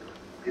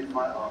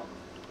 my arm.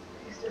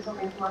 Is there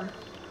something fun?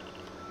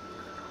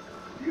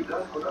 You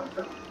done what I'm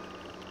telling you.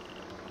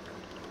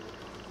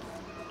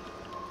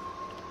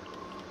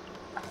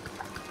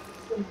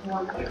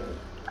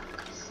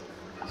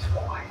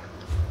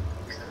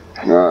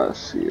 Ah,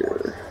 see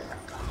here.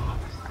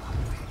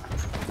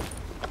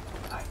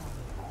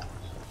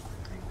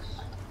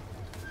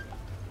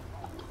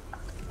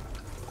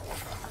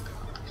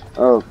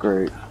 Oh,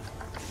 great.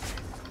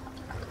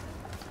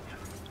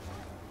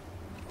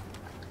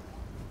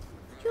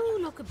 You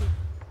look a bit.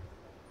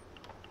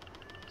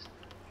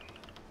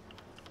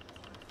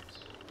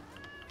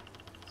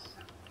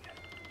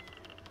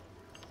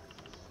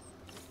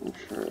 I'm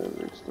sure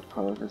it's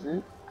deposit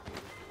it.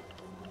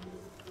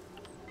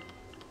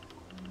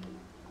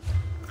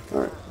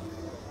 Alright.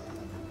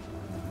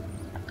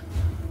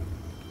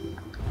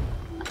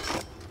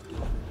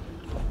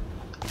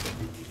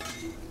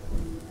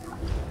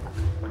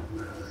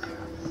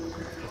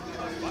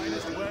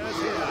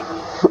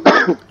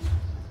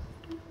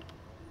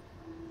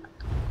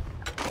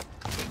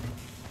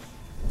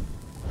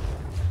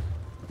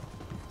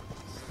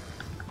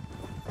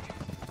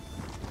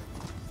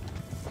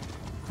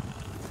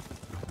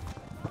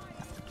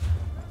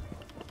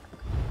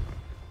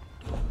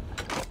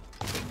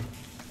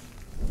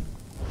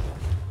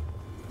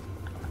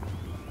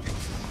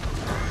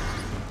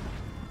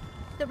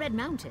 The Red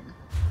Mountain.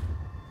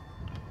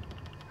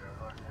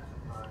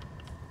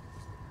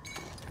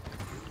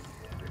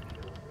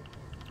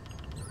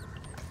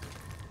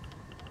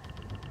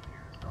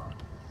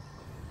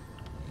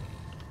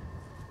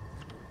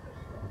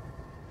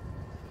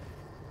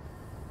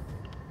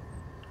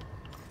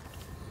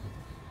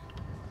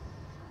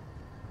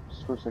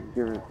 Suppose I can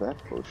get rid of that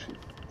potion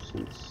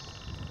since.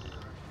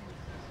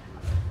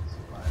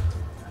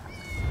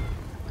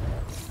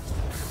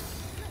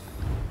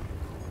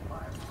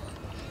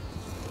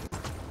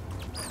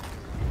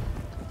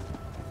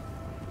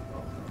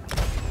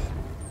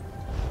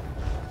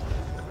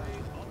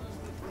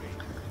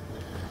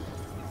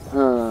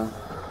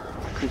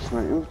 Increase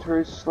my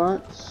inventory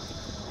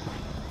slots.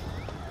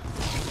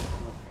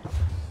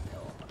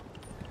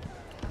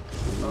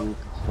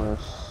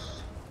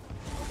 Plus.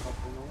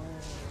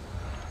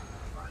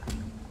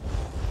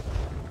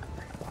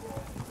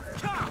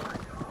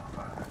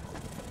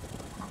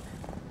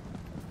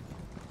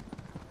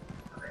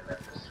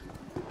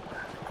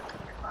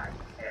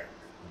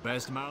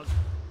 Best mount?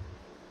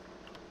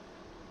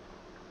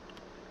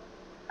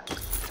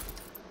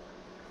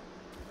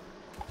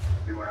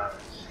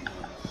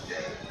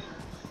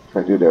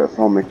 I do that with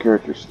all my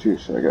characters too,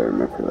 so I gotta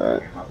remember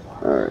that.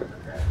 Alright.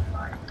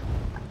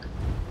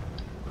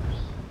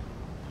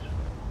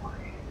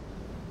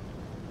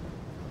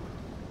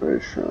 Ray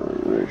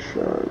shine, ray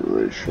shine,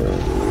 ray shine,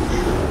 ray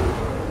shine.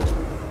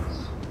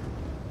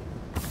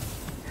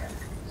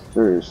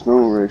 There is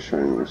no ray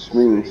shine, which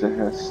means it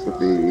has to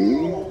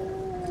be.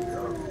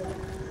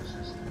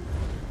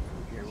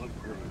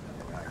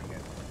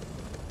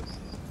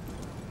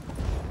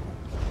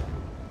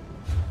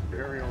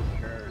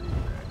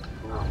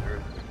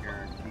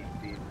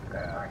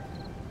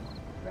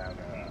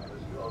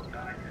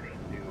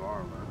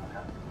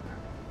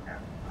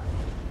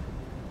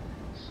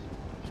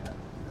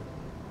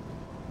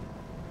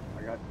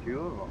 Two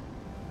of them.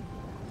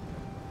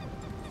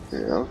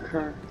 The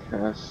Elkhart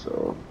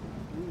Castle.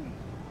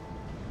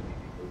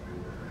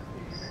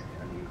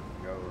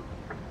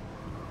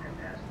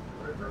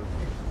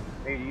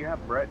 Hey, do you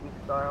have Breton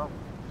style?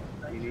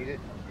 You need it?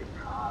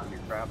 Your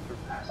crafter?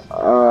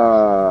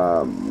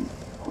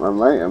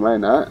 I might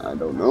not. I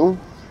don't know.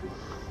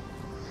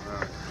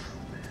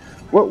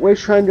 What way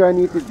shrine do I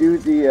need to do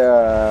the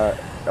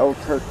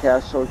Elkhart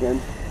Castle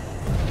again?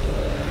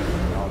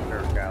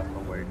 Elkhart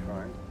Castle way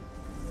shrine.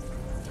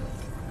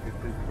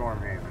 It's in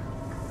Stormhaven.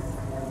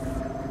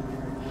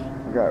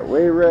 I got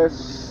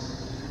Wayrest.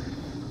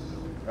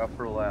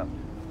 Upper left.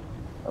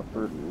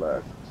 Upper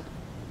left.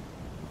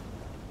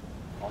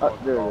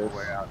 Almost there all it the is.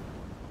 way out.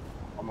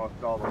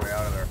 Almost all the way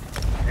out of there.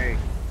 Hey,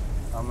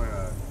 I'm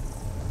gonna.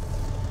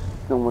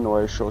 No wonder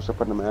why it shows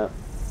up on the map.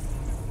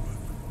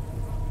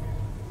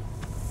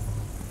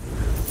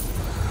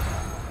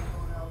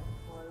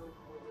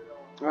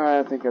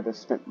 I think I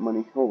just spent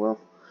money. Oh well.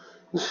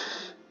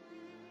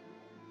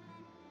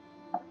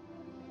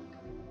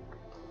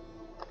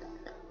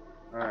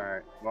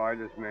 Alright, well I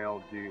just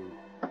mailed you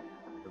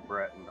the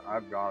Breton.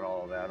 I've got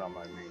all that on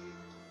my menu.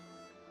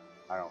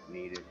 I don't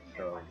need it,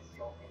 so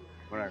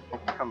when I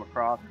come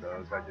across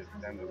those, I just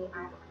send them to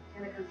you.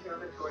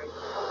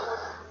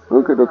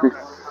 Okay, okay.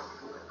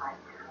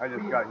 I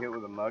just got hit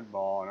with a mud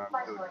ball and I'm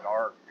so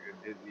dark,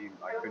 I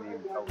couldn't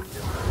even tell the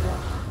difference.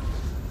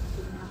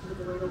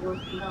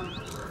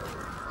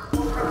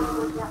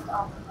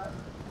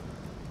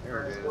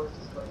 There it is.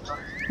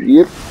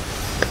 Yep.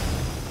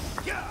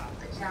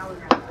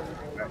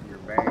 At your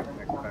bank,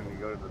 next time you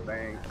go to the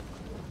bank.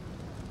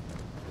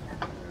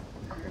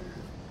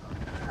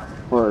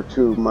 Or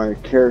to my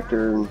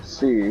character and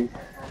see.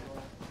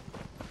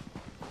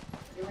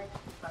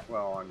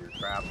 Well, on your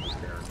crafting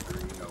character,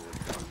 you know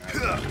which one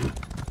that is.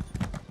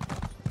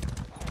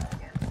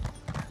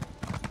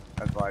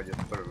 That's why I just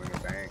put them in the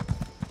bank.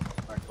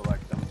 I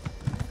collect them.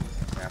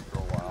 After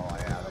a while, I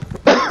add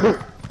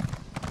them.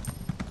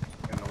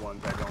 And the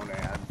ones I don't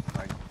add,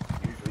 I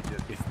usually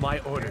just... If my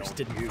orders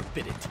didn't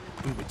forbid it,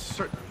 we would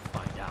certainly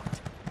find out.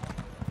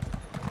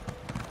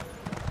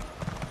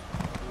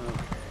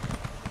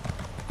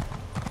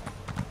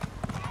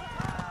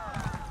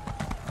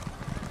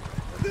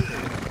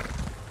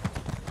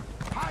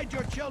 Hide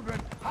your children!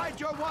 Hide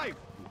your wife!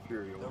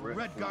 The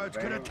Red Guards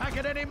could attack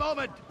at any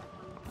moment!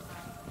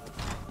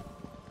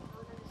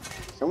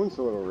 Someone's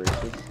a little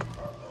racist.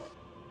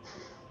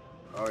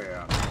 Oh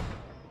yeah.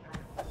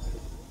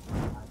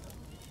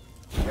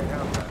 They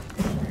have that.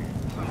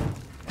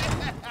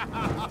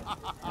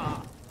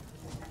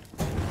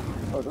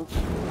 Oh, don't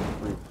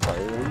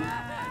refire him.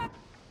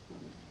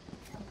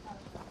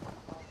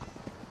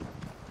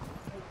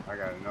 I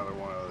got another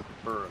one of those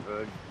fur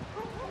hood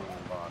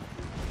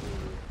boxes.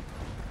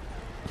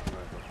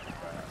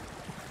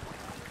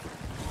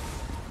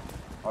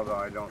 Although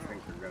I don't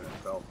think they're gonna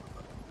sell.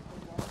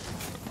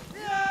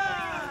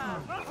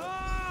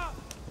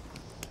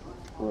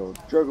 A little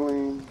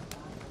juggling.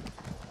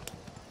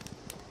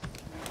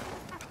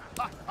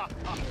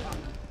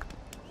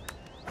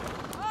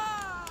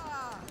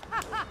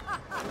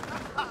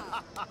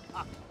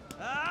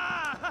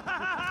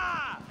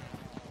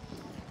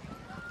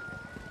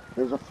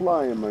 There's a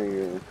fly in my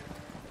ear.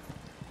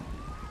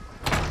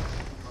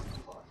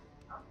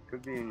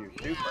 Could be in your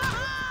soup,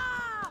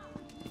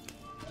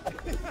 I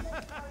guess.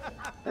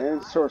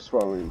 And sword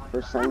swallowing.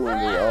 First time when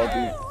we all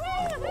do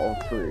all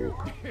three.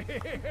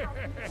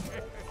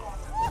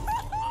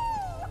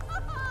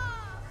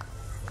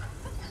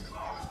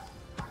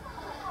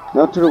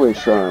 Now to the way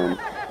shrine.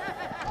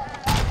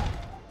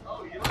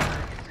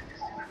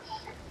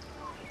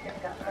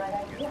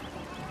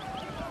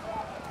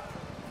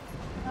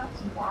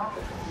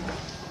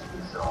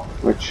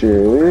 Which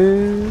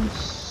is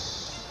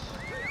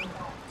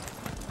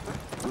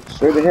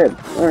straight ahead.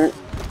 Alright.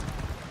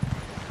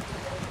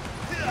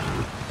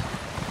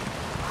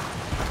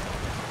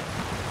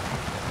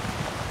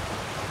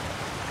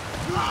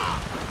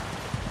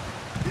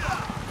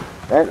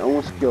 That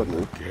almost killed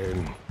me.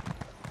 Again.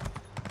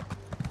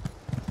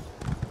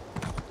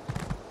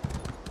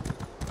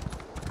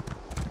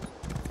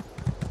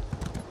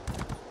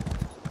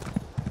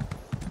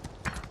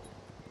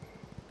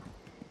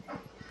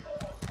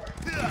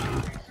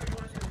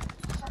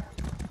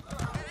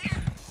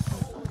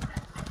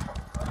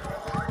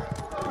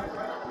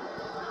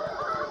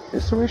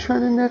 Is somebody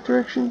trying in that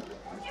direction?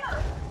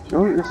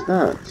 No, it's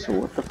not. So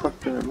what the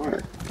fuck am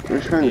I?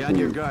 We're trying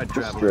in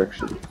this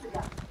direction.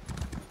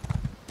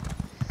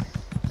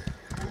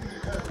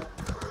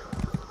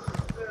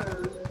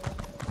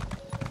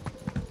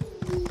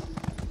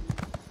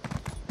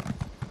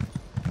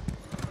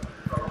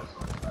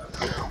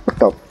 What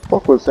the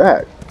fuck was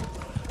that?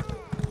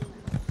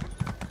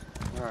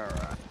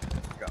 Alright.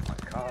 Got my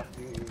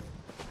coffee.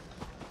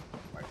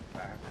 My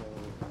tobacco.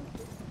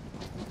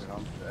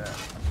 I'm set.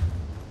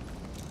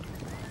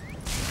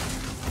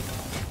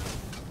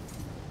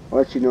 I'll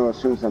let you know as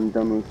soon as I'm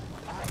done with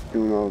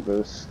doing all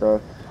this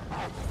stuff.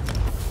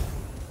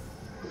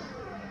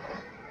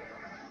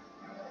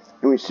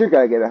 And we still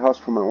gotta get a house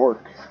for my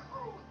orc.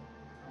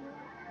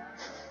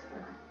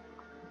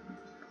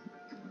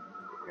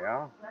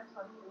 Yeah?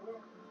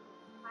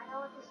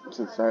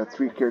 Since I have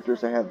 3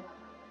 characters, I have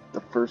the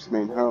first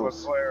main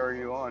house. What player are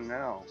you on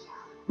now?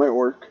 My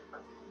orc.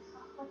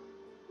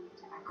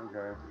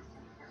 Okay.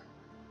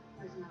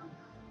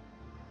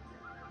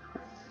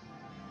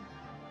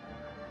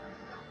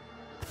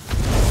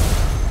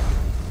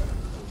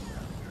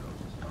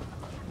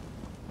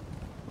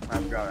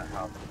 I've got a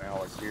house in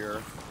Alec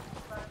here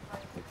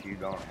that you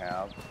don't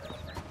have.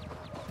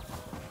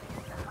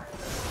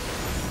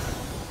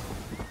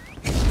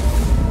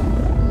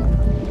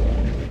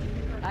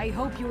 I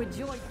hope you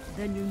enjoy.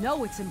 Then you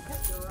know it's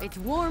important. It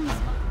warms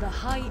the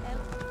high end.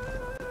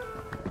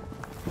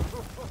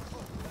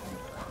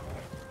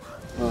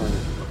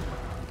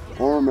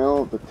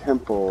 Ormel the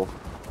Temple.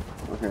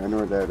 Okay, I know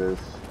where that is.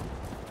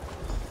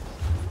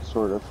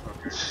 Sort of.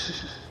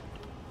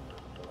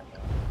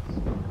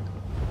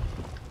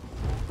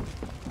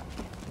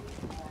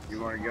 You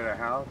want to get a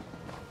house?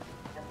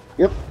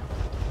 Yep.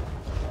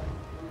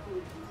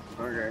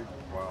 Okay,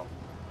 well.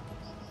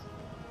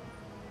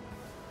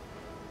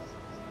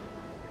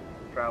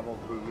 Travel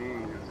through me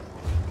and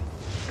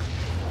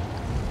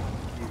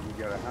you can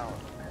get a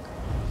house.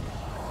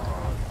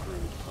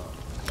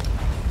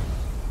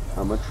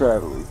 I'm a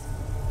traveling.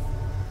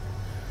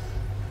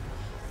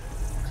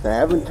 I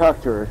haven't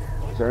talked to her,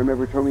 so I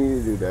remember told me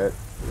to do that.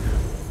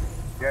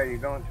 Yeah, you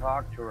don't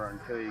talk to her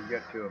until you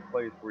get to a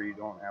place where you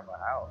don't have a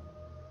house.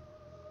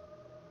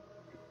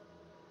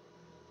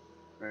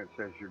 And it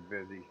says you're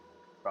busy,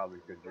 probably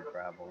because you're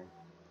traveling.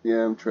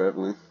 Yeah, I'm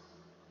traveling.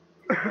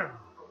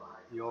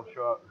 You'll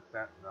show up in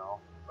Sentinel,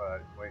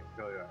 but wait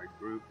until you're in a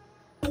group.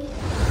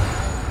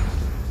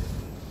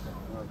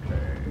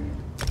 Okay.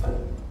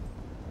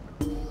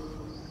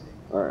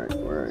 Alright,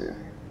 where are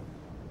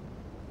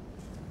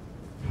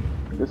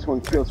you? This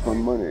one kills for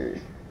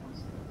money.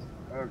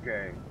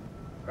 Okay.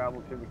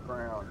 Travel to the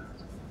crown.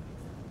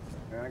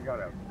 Man, I got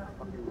a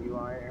fucking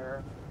UI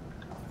error.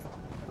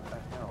 What the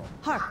hell?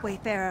 Hark,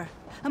 Wayfarer.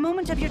 A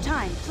moment of your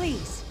time,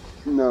 please.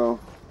 No.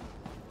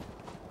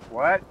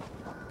 What?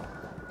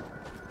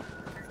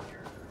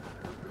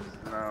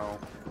 No.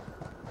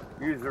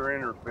 User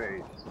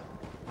interface.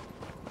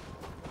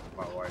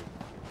 My wife.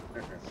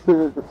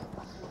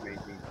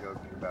 Making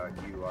jokes about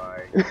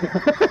UI.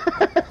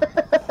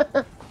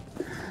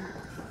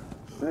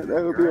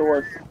 that would be a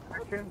worse.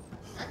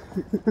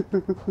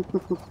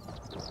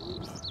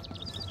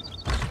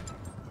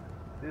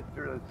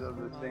 Sisters of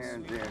the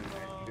Sands Inn.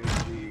 It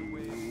should be.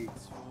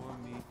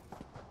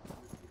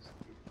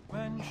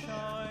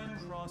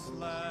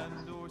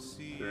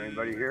 Is there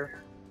anybody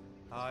here?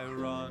 I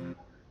run.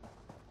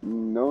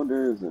 No,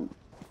 there isn't.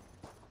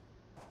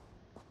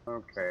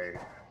 Okay.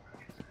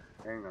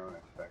 Hang on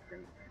a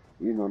second.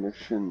 You know, there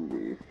shouldn't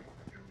be.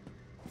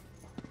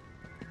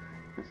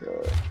 There's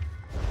a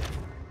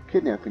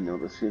kidnapping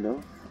notice, you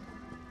know?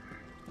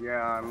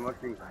 Yeah, I'm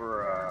looking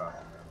for a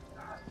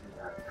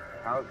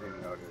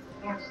housing notice.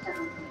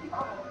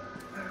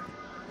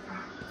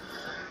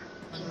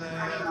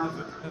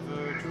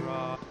 Never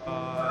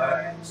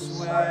dry.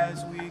 Sway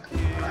as we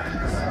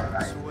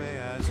kiss. Sway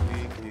as we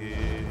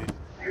kiss.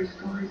 Their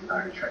stories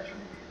about her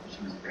treachery.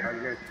 She was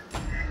buried.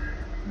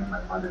 And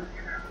my mother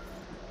here.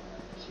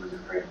 She was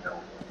afraid of no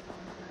one.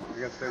 I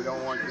guess they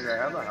don't want you to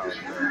have a house.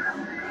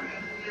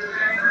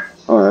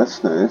 Oh,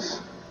 that's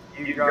nice.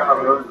 You got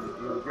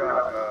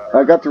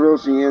I got the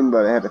Rosie in,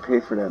 but I had to pay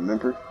for that,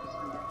 remember?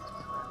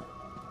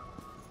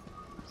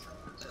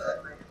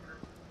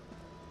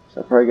 So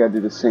I probably gotta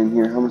do the same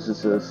here. How much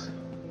is this?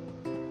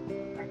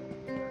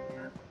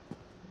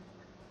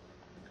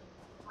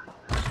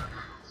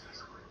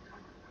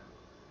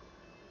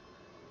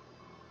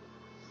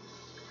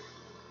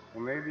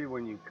 Well, maybe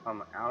when you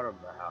come out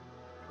of the house,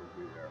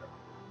 you'll be there.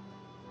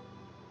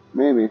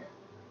 Maybe.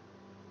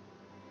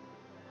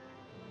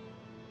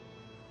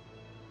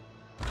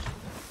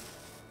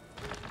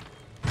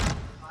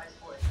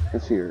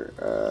 Let's see here.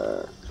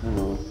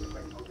 Tunnel.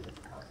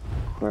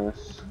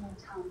 Quest.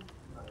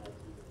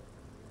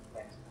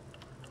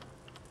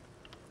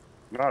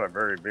 Not a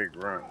very big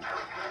room.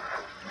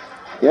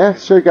 Yeah,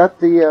 sure got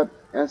the,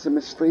 as a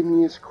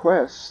miscellaneous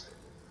quest.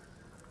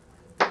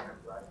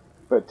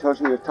 But it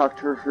tells me to talk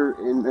to her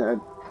in, the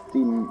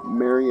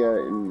Maria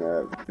in,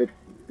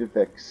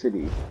 Vivek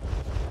City.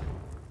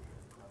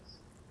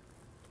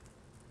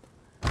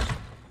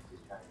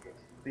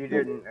 You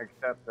didn't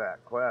accept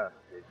that quest,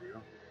 did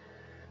you?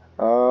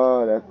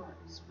 Oh,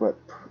 that's what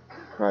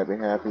probably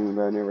happened,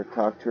 but I never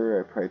talked to her.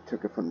 I probably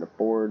took it from the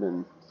board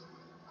and...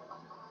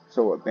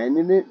 So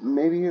abandon it, and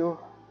maybe it'll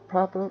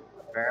pop up?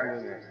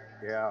 Abandon it,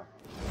 yeah.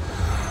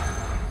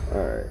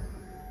 Alright.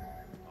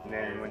 And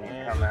then when you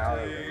come out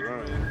of the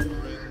room...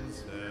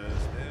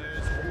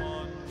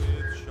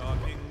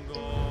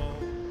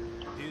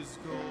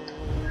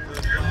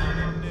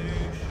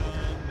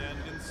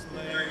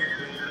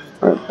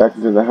 Alright, back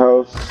into the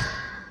house.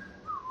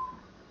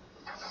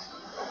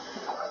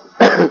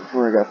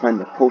 Where I gotta find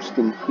the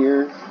posting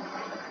here.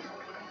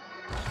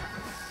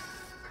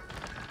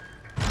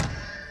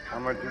 How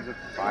much is it?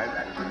 5?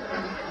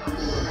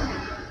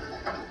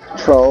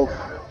 12.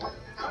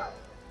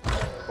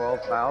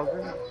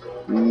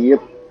 12,000?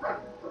 Yep.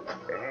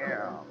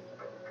 Damn.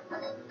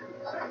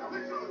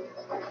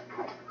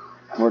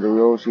 Where the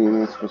Rosie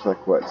units was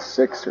like, what,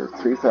 6 or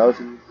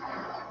 3,000?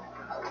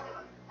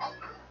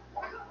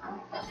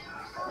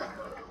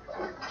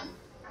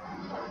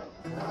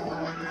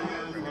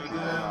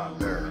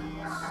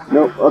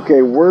 Nope.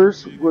 Okay,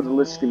 where's would the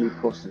listing be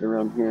posted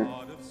around here?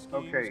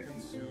 Okay,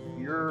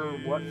 you're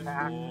what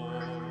pack?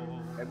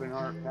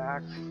 Ebonheart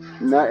pack?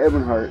 Not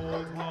Ebonheart.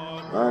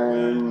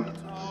 I'm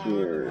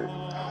here.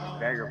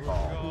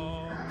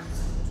 Daggerfall.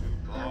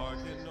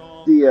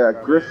 The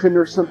Griffin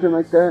or something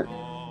like that?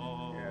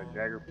 Yeah,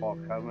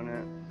 Daggerfall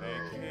Covenant.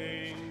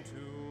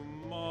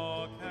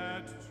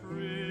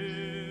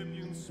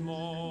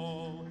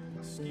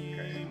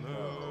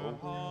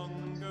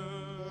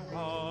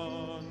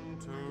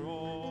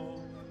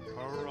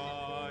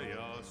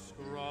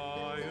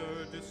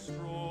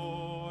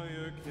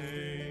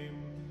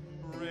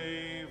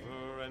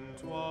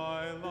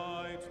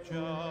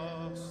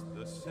 Just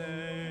the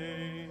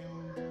same.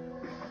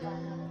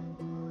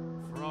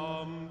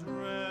 From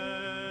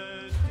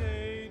dread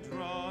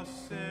Daedra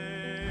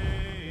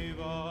save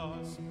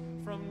us.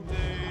 From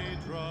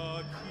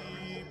Daedra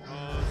keep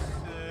us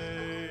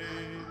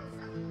safe.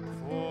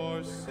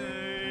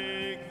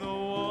 Forsake the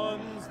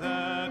ones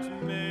that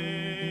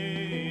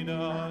made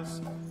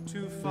us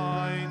to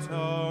fight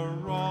a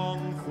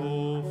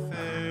wrongful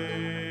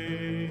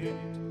fate.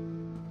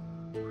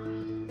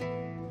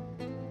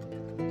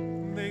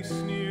 They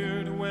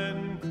sneered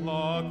when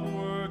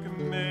clockwork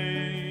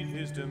made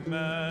his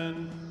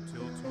demand,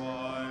 till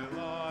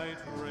twilight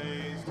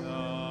raised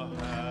a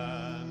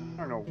hand.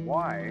 I don't know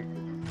why.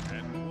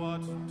 And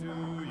what do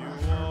you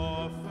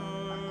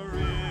offer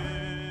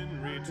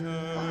in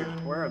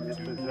return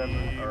to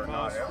leave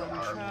us from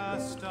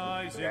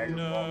chastising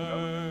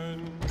Nern.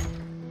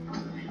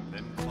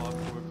 Then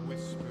Clockwork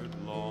whispered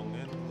long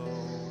and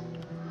low.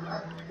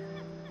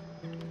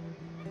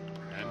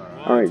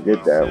 I already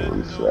did that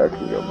one, so I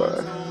can go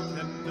by.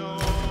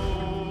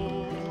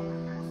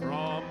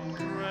 From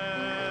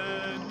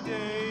dread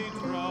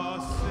Daedra,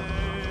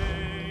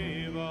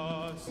 save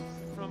us.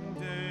 From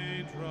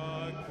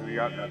Daedra, we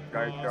got that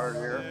sky shard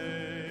here?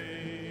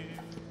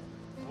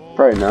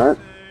 Probably not.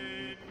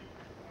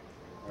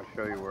 I'll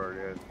show you where it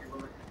is.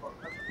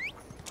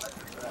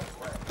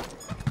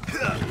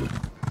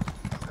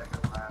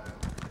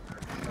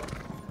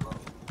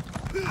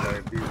 So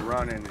if you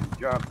run in and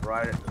jump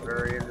right at the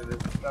very end of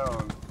this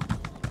stone.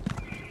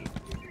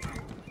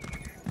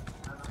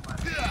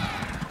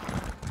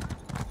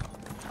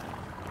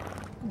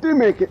 Did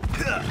make it.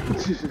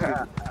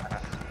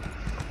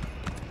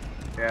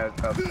 Yeah,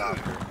 it's up top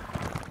here.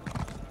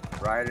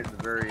 Right at the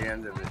very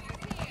end of it.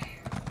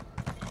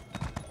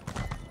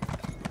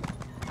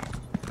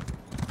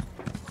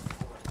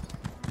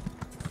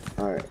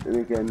 Alright, let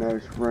me get a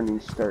nice running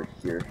start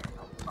here.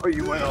 Oh,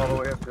 you went all the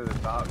way up to the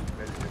top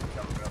instead of just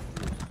coming up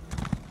through.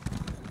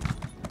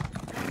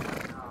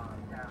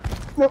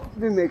 Nope,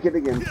 didn't make it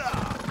again.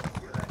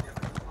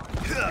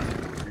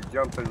 You're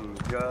jumping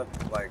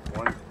just like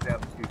one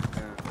step too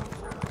soon.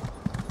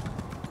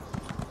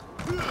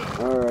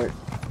 Alright.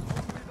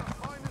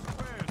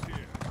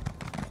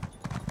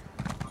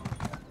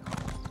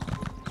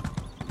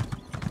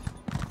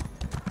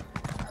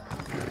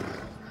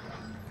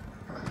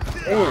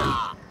 Damn.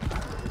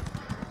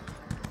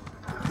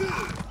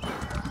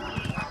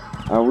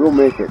 I will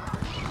make it.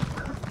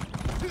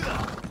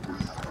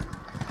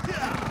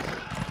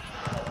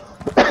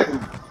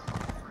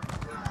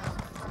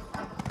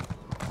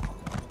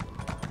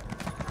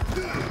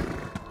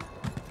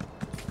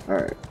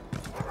 Alright.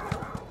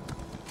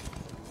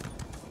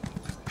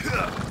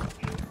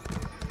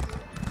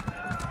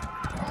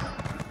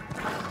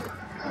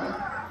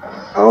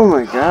 Oh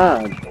my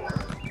god.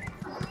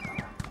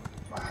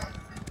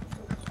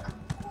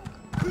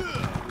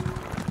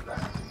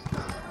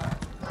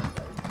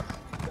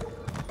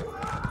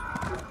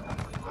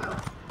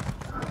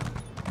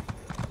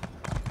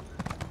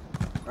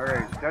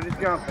 Alright, instead of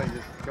jumping,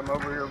 just come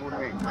over here with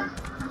me.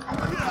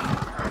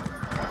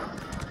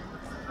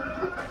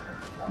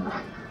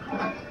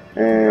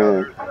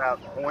 And that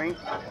point.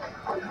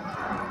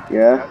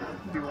 yeah. That's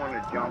what you want to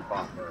jump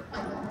off of.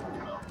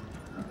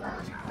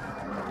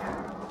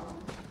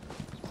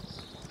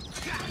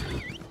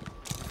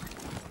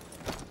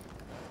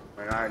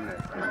 And I missed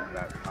it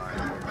that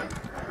time.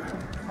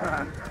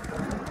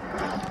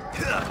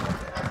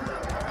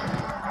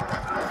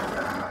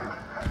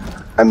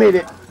 I made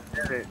it.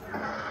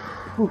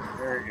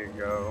 There you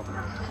go.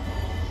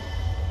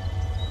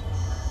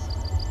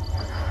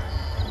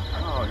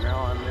 Oh, now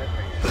I'm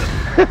missing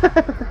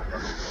it.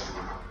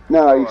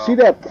 Now, you see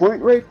that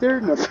point right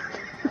there? No.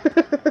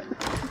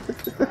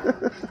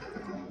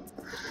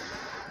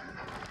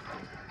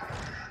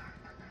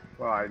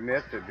 Well, I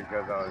missed it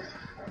because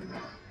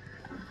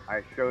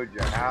I showed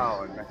you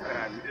how, and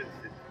I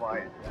missed it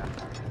twice.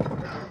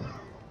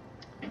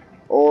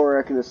 Or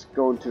I can just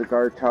go into the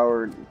guard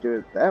tower and do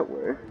it that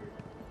way.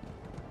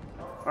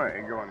 Alright,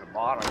 you go on the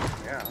bottom,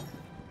 yeah.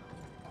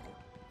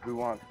 Who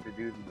wants to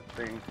do the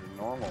things the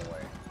normal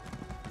way?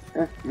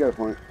 Eh, you got a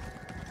point.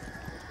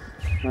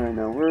 Alright,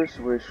 now where's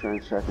the way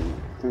shrine so I can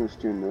finish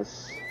doing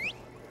this?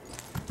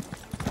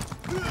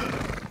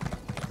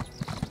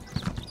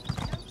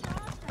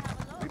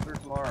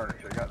 Sleeper's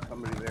March, I got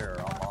somebody there,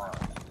 I'm on.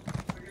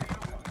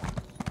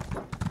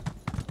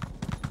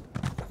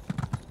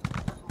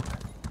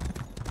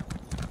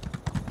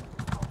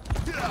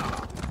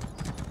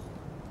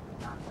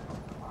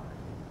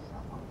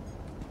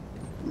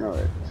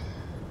 Alright.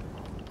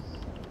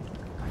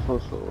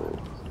 Social.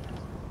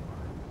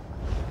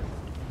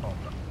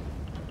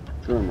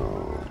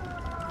 Journal.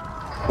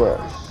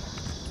 Quest.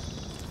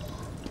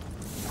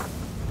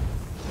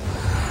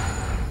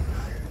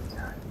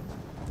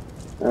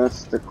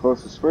 That's the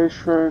closest way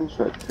shrine,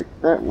 so I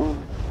take that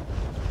one.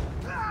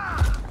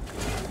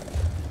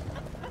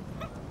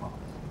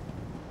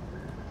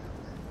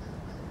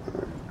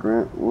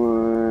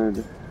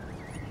 Grantwood.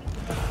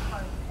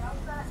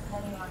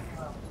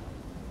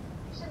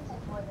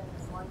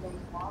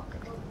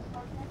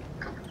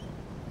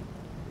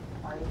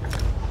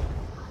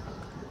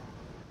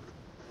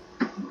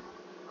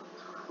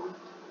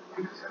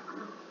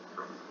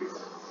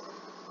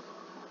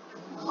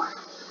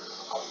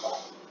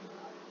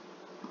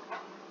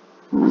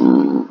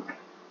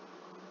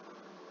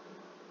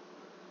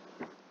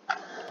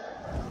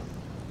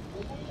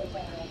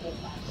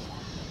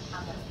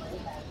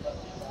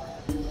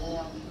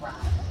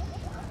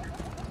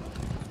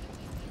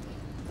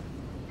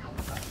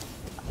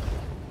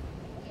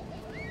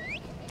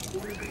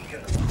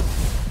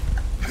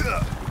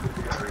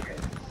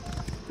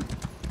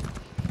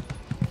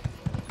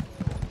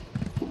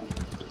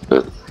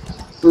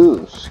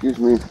 Ooh, excuse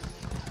me.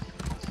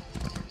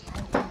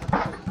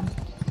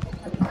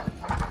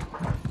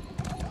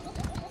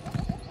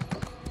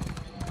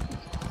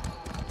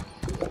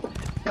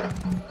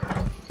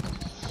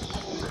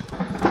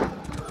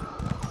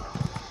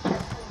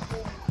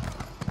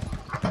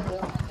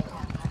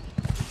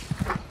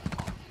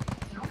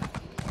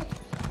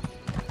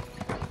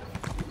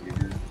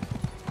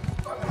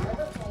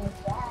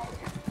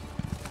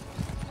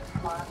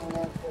 On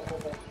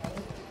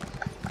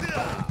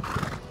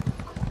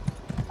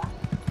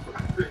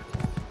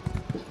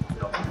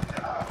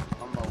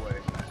my way.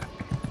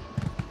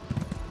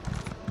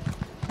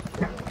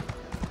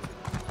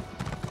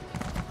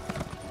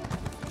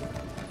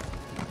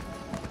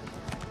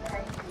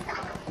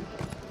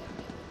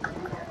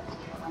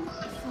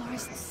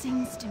 Forest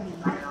sings to me,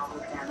 but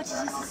it is a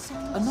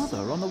song.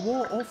 Another on the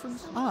war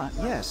orphans? Ah,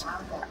 yes.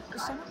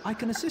 I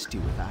can assist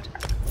you with that.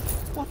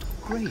 What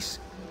grace.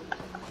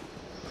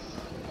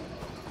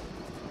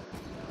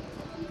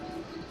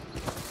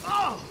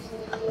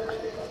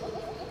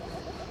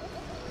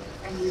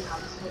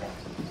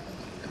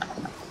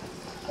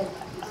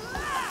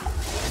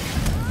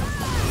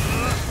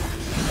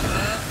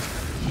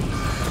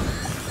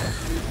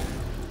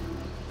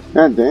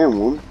 God damn,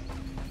 woman.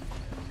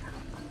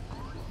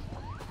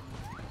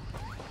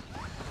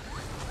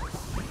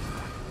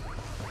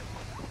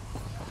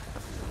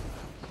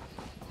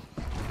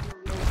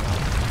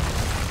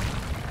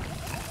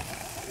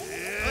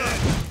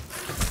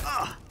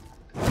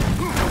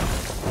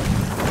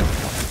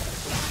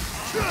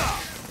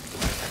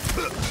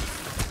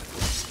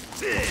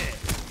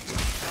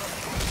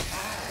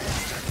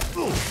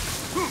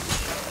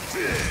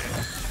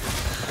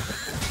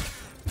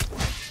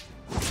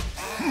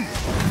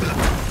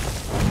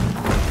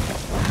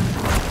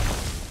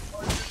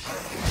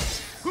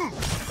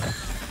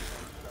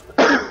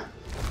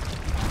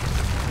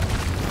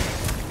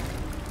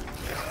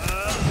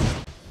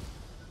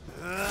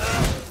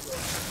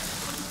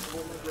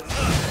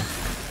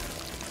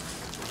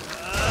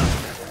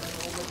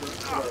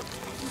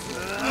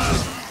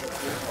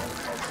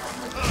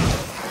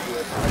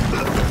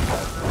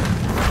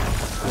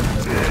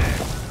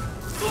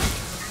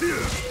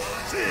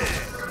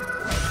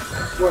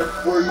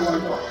 Where you want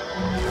to go?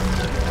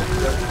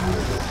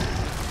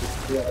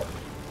 Yeah.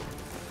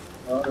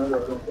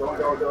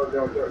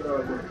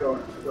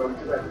 Don't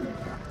do that to me.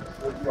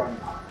 Let's run.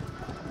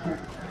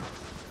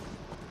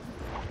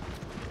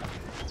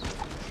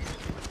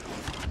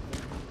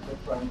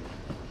 Let's run.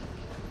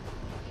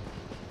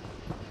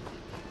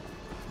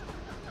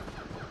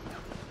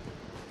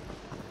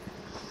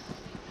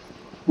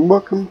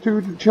 Welcome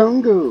to the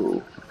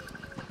jungle.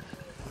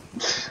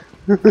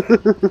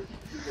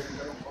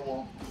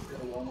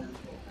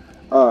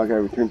 Oh, I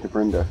gotta return to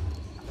Brenda.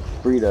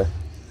 Frida.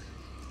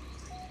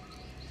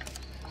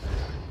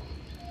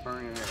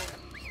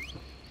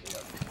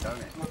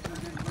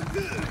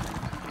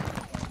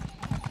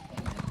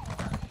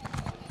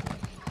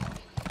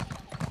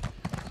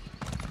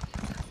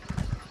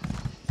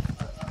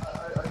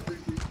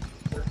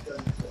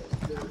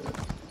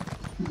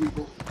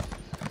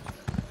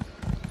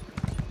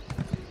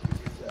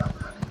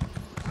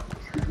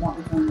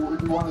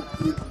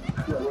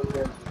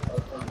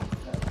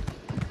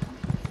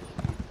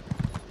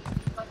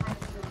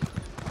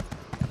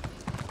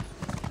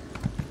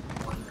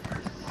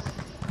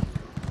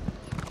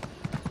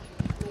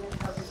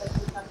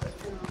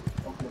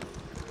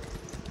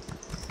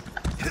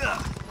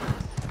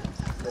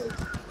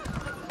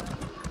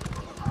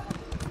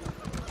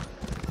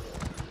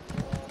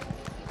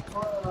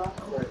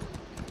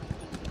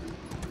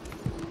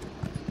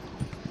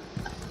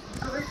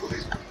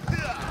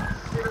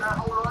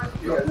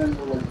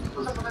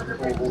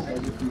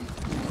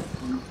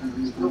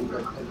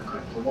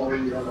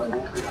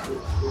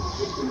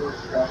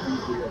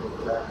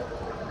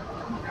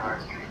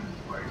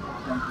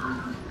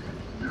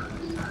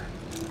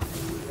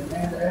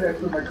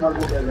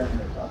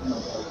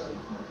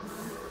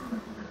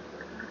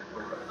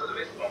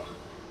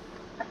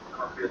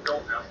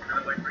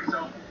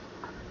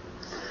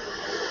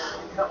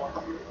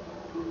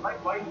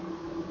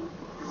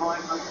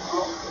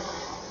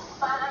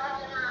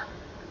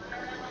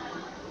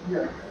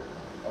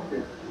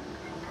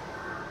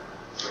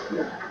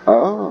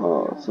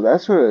 Oh, so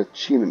that's what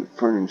achievement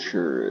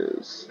furniture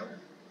is.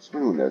 That's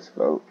what that's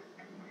about.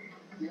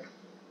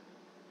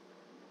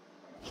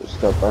 Just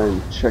stop by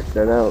and check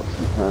that out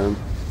sometime.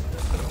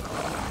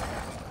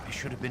 I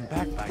should have been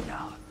back by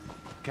now.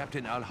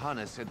 Captain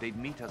Alhana said they'd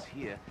meet us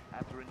here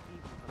after an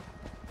evening.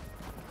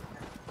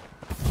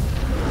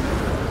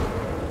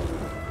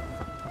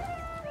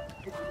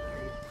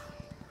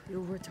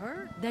 You'll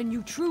return? Then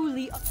you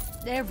truly...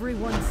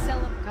 Everyone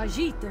celebrate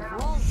Kajita,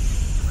 well...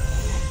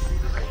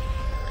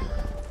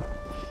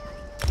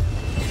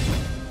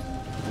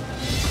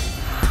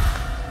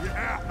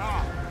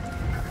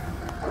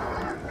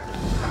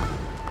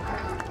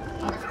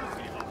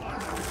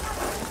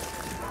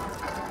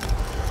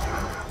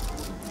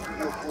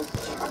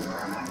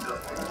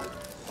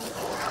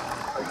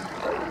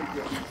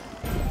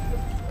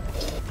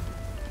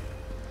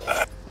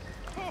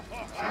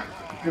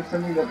 Just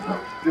send me the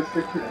just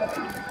take a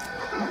picture.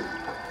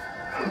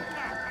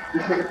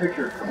 Just take a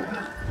picture.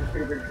 Alright.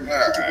 Take a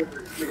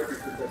picture.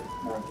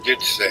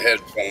 Ditch the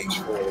headphones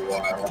for a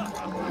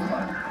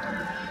while.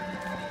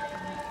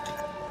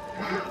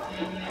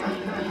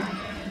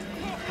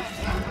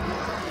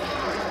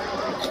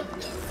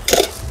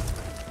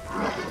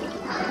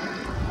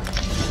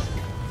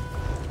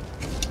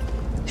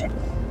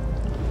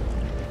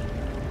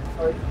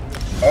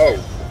 Oh,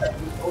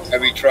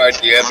 have you tried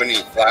the Ebony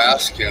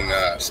Flask in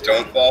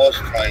Stone Falls,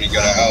 trying to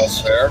get a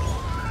house there?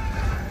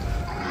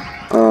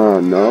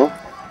 No.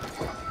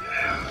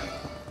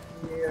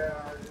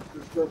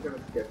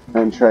 I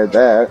haven't tried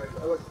that.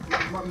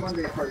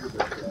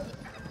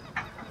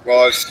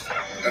 Well, it's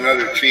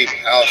another cheap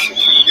house that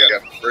you can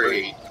get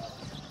free.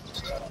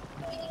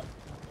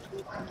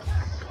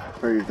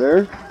 Are you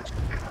there?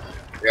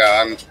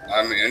 Yeah,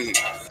 I'm in.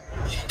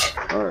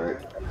 Alright.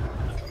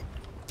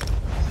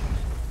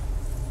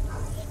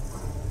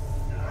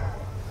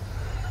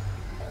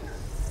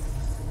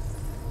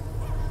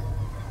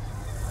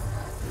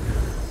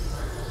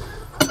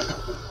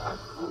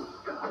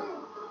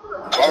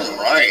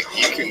 Alright,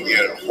 you can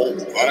get a whole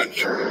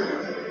bunch.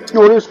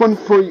 No, there's one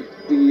for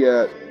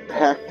the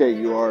pack that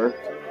you are.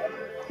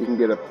 You can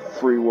get a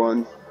free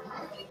one.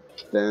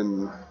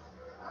 Then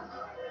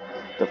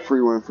the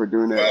free one for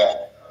doing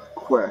that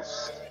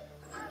quest.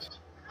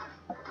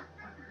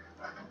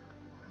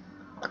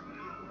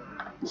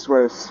 This is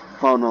what I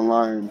found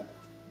online.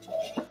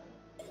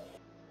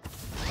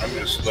 I'm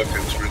just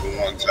looking through the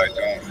ones I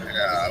don't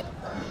have.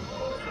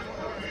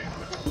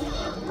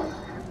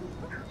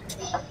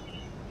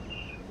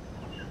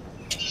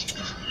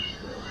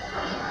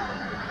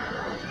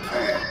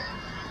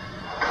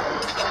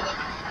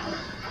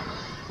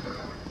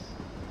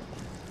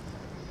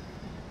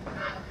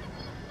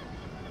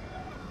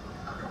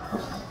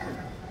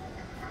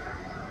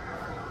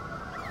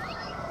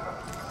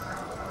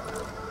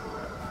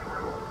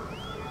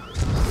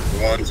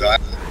 The ones I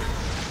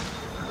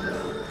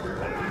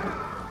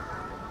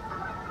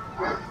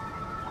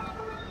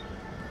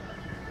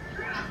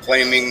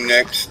Flaming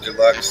Nick's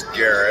Deluxe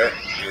Garret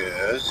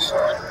is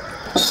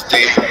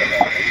staple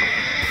home.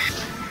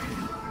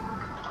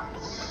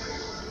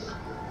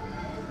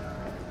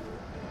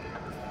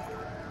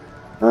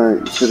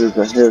 Alright, so there's a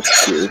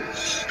history.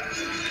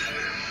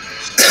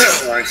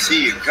 Well, I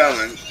see you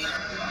coming.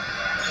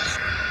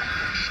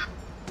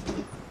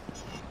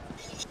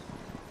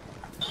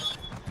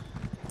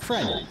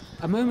 Friend,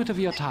 a moment of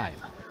your time.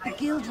 The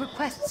guild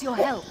requests your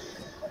help.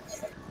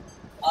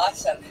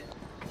 Awesome.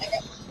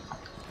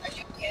 Are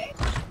you okay?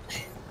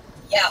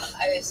 Yeah,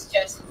 I was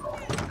just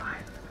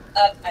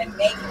up. I'm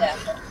making up.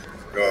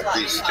 Go up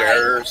these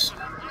stairs.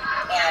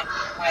 And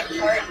my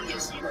heart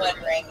is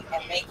fluttering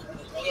and making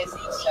me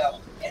dizzy, so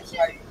it's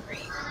hard to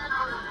breathe.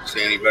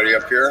 See anybody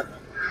up here?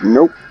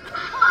 Nope.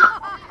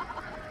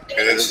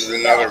 Okay, this is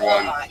another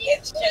one.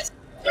 It's just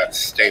That's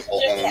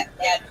staple home.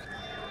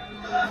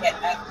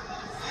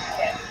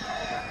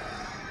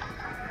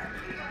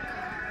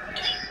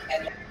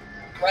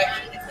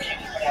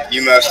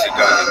 You must have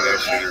done a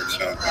mission or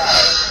something.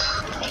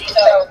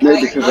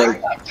 Maybe because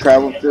I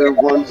traveled there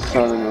once, I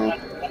don't know.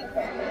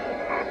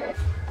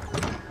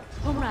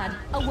 Comrade,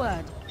 a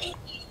word.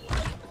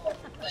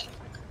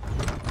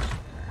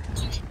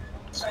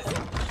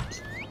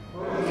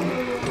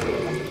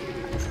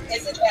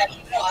 Isn't that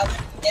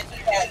awesome?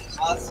 Isn't that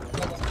awesome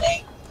little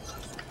thing?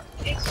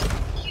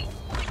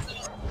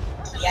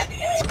 Yep.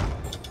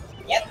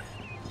 Yep.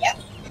 Yep.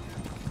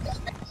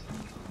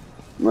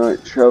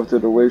 Might travel to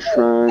the way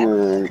shrine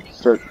and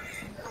start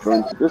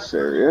going to this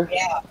area.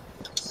 Yeah.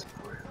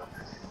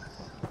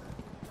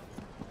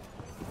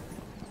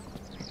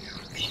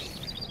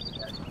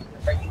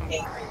 Are you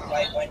paying for the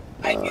right one?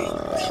 I do.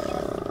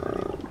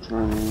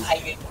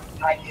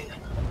 I do.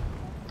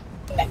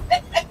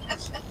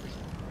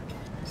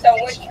 So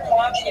what's your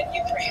mom give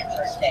you for your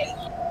birthday?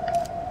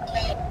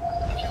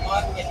 What's your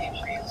mom give you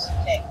for your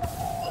birthday?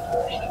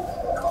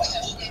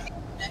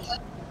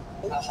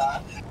 Uh-huh.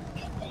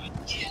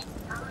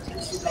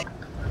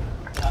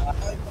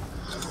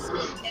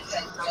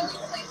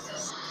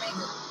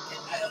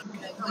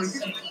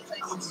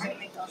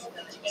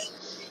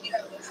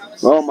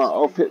 Well, my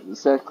outfit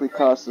exactly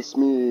costs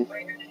me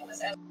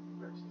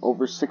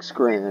over $6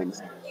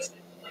 grand.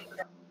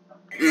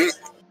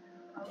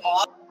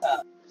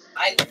 Awesome.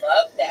 I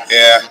love that.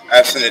 Yeah,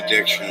 that's an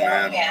addiction,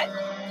 man.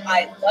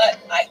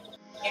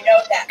 You know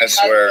that. I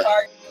swear.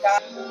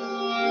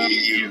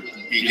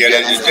 You get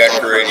into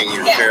decorating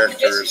your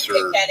characters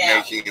or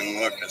making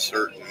them look a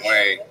certain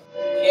way,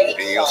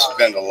 and you'll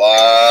spend a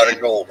lot of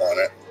gold on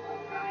it.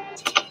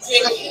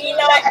 Did he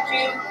not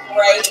do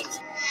great?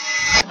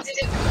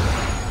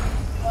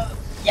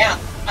 Yeah,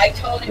 I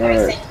told him, I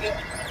said, you need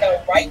to go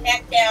right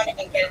back down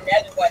and get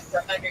another one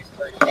for Hunter's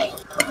birthday.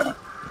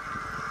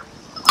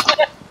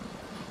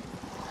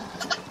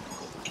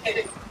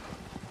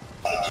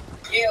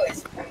 You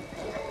is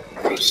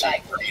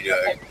like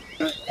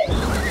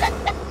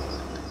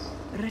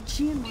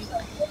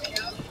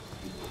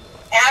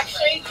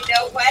actually, you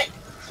know what?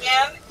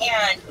 Him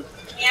and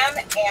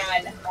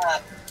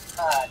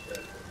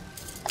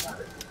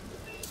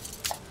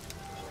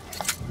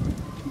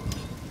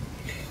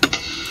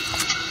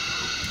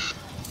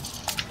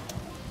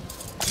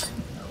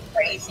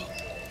crazy.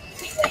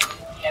 She's like,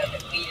 you know,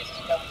 that we used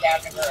to go down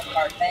to her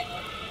apartment.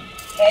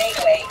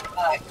 Anyway,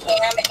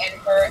 Cam and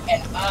her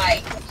and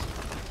I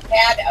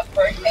had a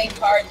birthday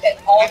card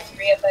that all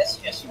three of us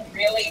just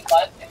really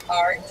loved the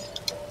cards.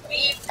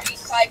 We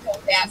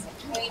recycled that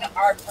between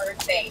our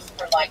birthdays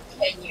for like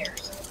 10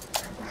 years.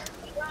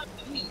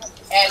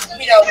 And,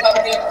 you know,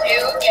 what we do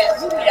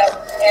is, you know,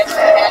 as we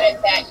had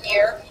it that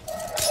year,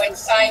 would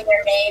sign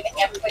their name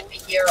and put the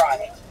year on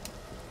it.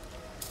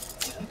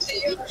 So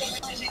you're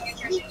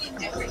in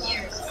different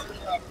years.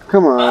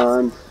 Come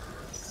on.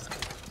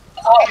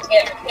 Oh,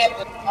 it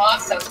was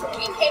awesome.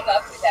 We came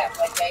up with that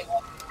one day.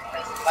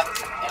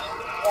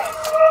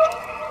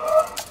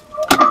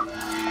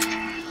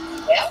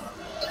 Yeah.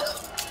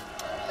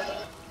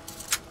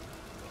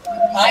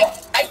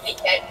 I think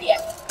that'd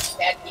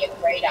be a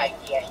great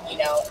idea, you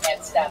know,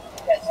 and stuff,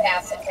 because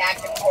pass attack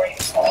according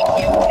to we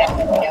do,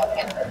 you know,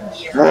 and the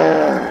year.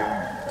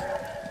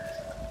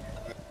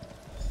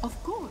 Of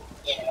course.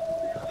 You know.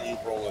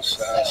 Evil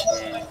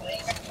assassin.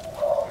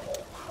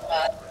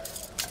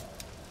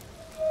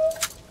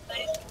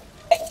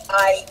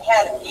 I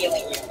had a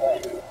feeling you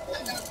would.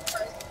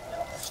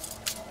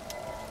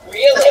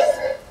 Really?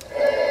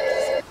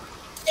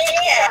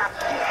 Yeah.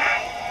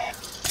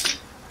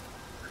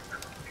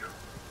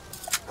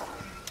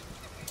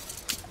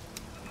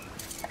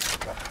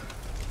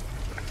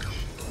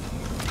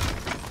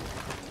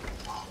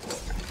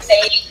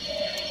 Say.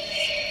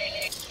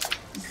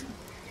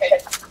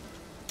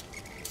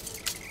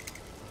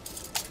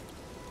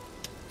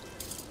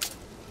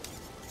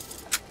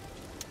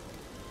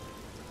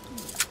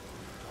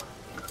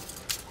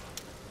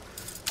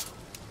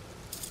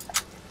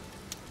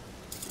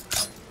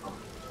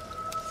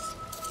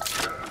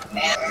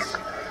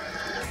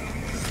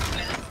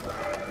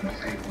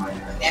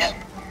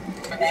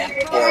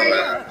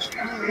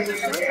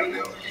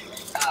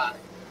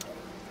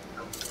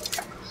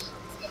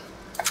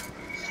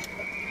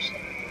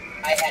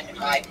 I had to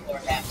buy floor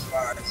mats for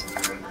ours.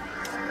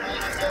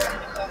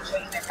 Well,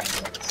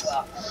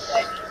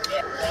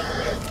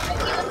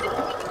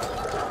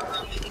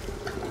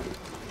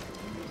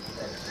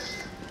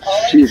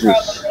 Jesus. Only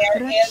problem there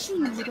is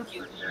if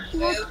you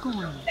move, that's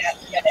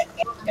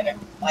gonna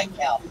like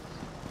hell.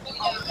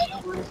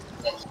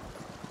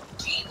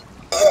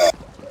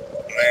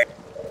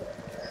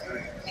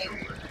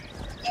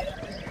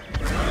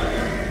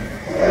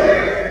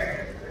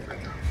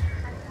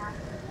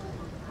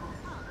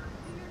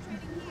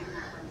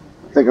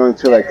 I think I went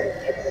to like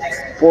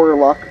 4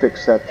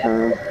 lockpicks that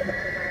time. No,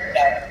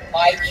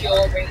 my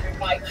jewelry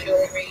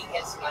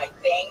is my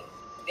thing.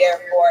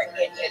 Therefore,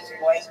 it is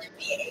going to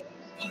be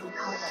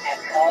at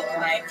all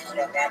times,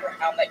 no matter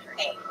how much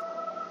pain.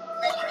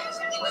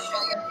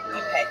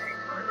 Okay.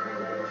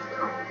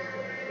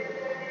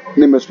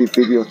 They must be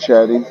video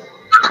chatting.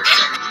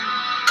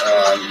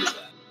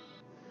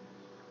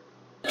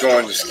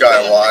 Going to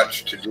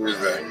Skywatch to do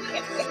the.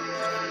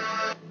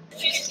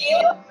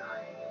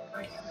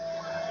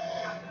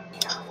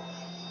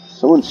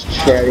 Someone's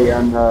chatty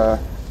on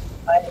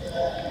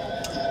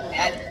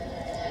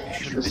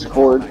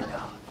Discord.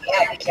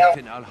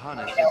 Captain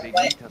Al-Hana said they'd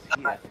meet us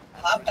here.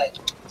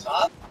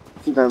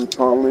 I'm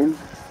calling.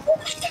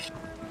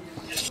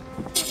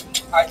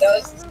 Are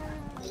those?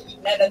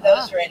 None of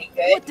those are any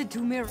good. What the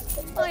two mirrors?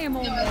 I am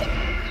only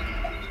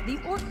the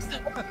orcs.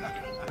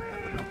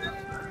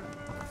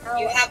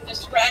 You have to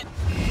scratch,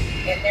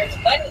 and there's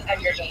money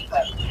underneath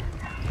them.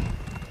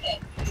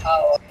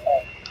 Oh,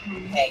 okay.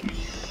 Okay.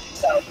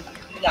 So,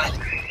 not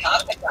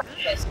topic on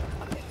this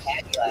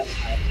Patty last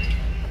night.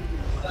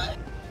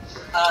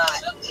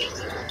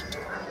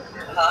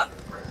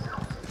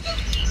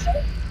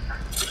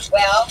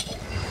 Well,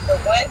 the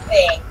one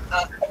thing,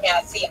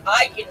 now see,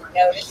 I didn't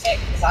notice it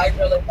because I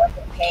really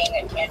wasn't paying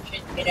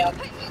attention, you know,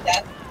 to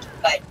that.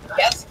 But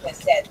Jessica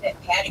said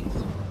that Patty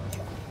was.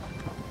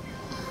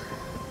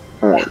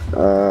 Alright,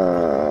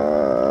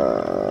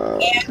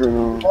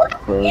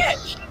 And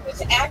she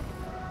was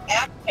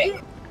acting,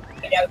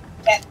 you know,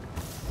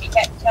 she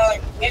kept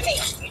telling Jimmy,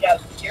 you know,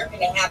 you're going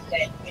to have to,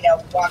 you know,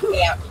 walk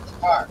me out to the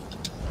car,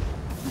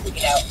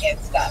 you know, and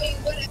stuff.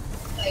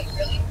 Like,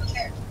 really? Who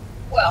cares?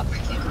 Well,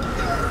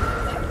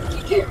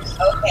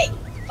 okay,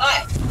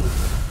 but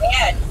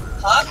then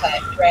Papa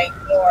drank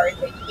more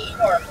than he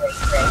normally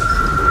drinks.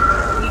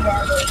 He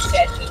normally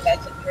said he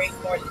doesn't drink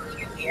more than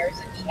 2 beers,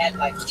 and he had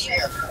like 3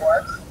 or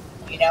 4.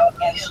 You know,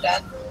 and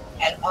stuff,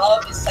 and all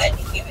of a sudden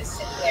he was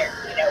sitting there,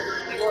 you know,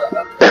 we were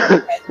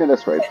opening yeah,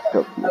 that's right.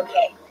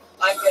 Okay,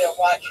 I'm going to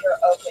watch her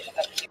open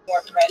a few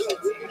more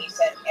presents, and he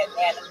said, and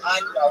then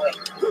I'm going,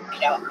 you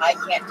know, I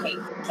can't take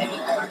this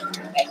anymore,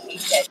 and he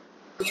said,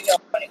 you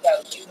don't want to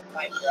go, you can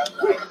find your own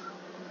life.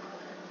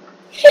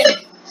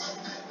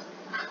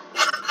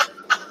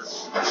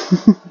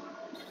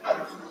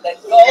 The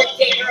gold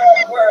digger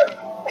at work.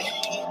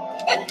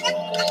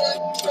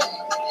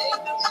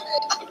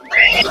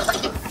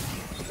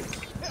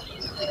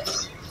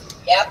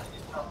 Yep.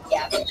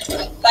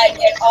 But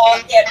it all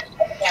gets,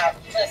 now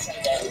listen to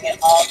this, it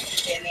all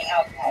gets in the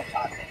alcohol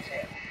talking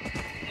too.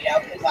 You know,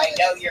 because I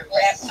know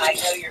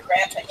your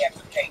grandpa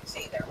never drinks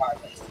either,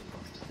 hardly.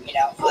 You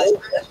know,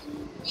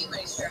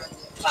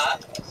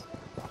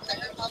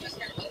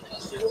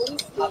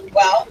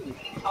 well,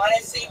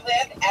 honestly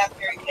lived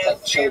after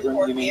 3 or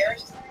 4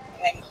 years.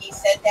 When he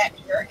said that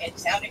to her, it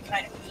sounded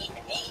kind of mean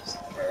to me.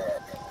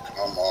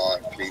 Come on,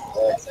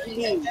 people.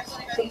 Yeah,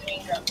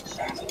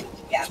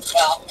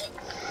 well,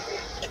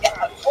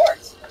 yeah, of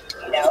course.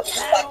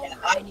 Fucking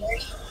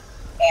Irish,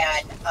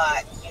 and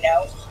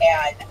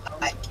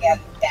and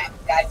that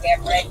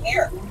goddamn red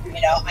hair.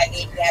 I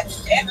mean, he has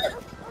a temper.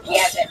 He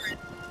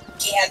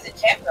has a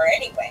temper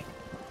anyway.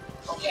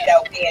 Being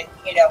a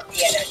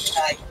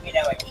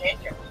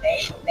ginger, they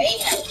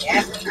have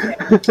nasty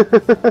tempers.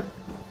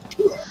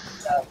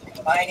 So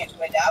combine it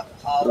with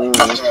alcohol, and you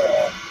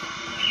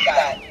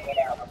got,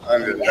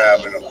 I'm just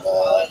having a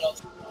ball.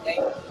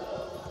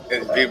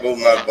 Hitting people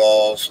with my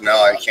balls.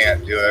 Now I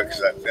can't do it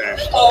because I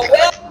finished. Oh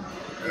well.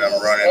 And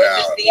I'm running we'll out.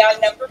 Just be on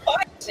number 5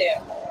 soon.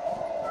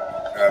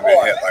 And I've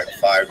been hit like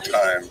 5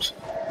 times.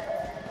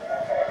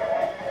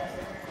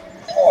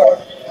 4.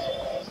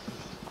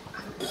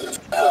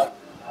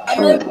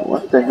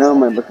 What the hell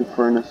am I looking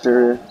for in this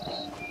area?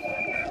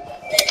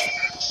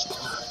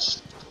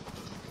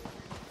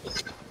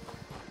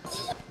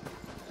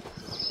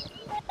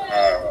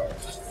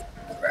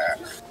 Back.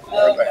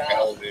 Where the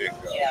hell did it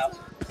go?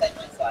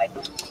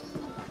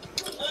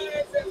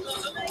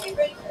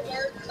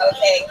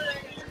 Okay.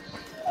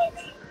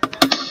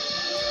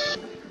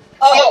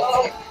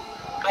 Oh,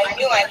 I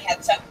knew I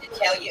had something to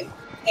tell you.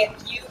 If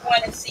you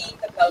want to see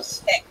the most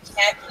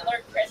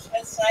spectacular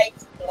Christmas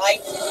lights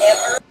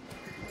ever,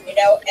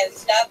 and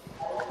stuff,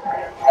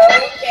 go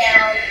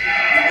down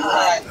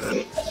like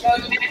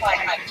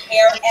on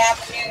Care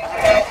Avenue,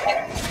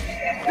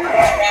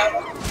 around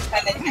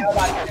coming out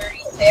on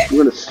 36. I'm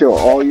gonna steal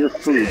all your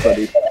food,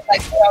 buddy.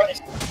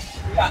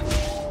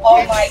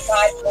 Oh my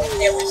God,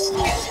 there was 2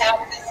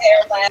 houses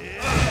there last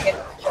year.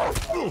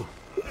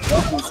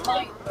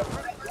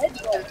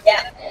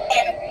 Yeah,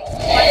 and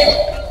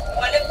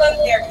one of them,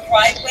 their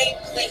driveway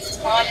clicks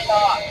on and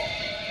off.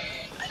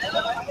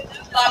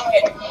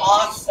 Fucking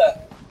awesome.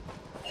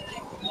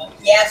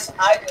 Yes,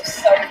 I was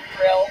so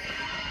thrilled.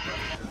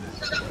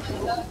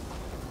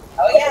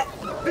 Oh yeah.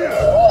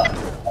 Cool.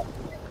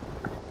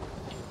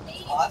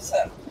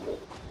 Awesome.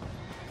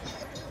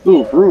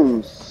 Ooh,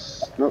 rooms.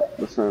 Nope,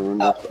 that's not a room,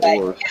 that's the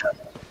ore.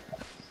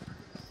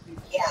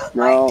 Yeah.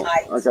 Now,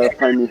 I gotta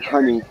find me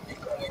honey.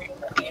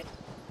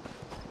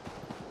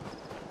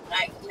 I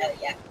tell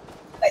ya.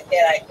 But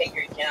then I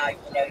figured, you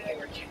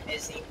were too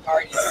busy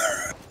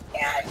partying.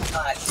 And so,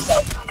 I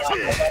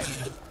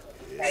wasn't.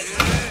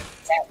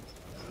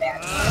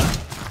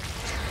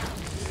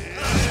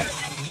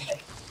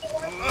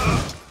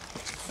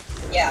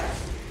 Yeah.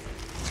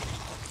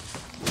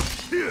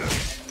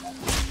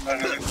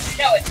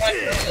 No, it's not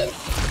true.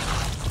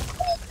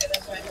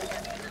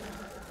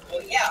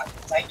 Well, yeah,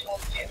 because I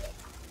told you.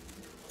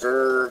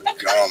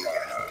 Bergama.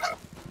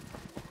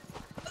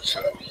 So,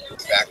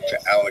 back to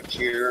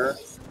Alakir.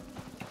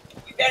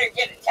 You better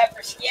get a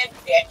tougher skin,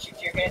 bitch, if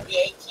you're going to be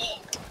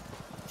 18.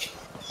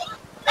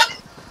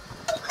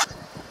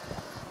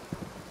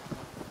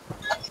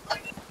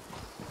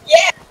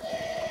 Yeah.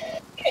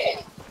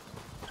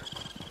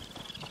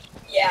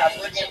 Yeah,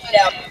 we're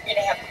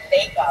gonna have to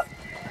bake up.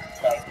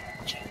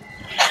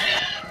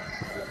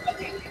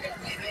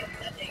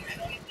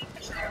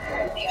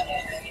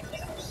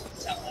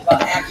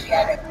 Well, actually, I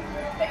don't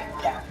think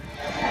that.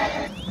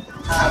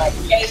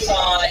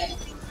 Jason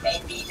may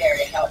be there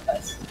to help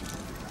us.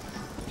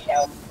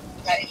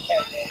 Kind of show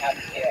you how to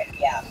do it.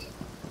 Yeah.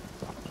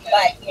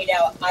 But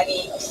I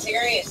mean,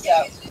 serious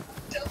though.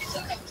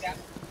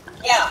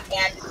 Yeah,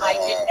 and I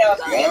didn't know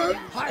if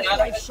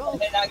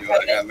you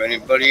don't have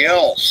anybody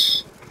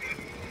else.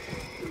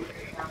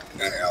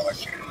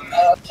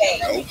 Okay.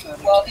 Nope.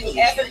 Well,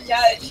 whoever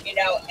does,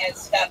 and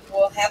stuff,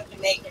 we'll have to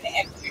make an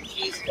extra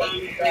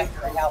cheesecake for them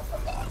for help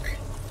them.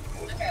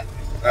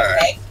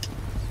 Okay.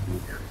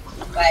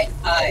 But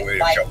I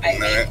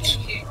made 2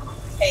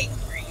 cakes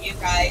for you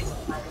guys,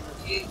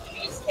 2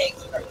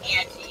 cheesecakes for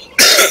Auntie.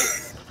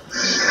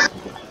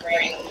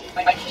 Bring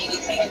 1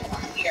 cheesecake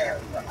here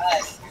for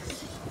us,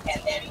 and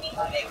then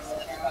we'll make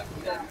some for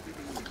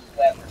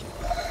whoever.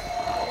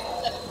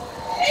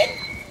 Okay.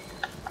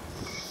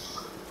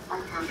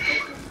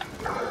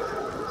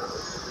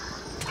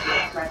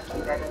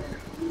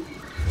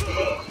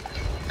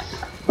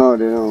 Oh,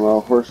 they don't allow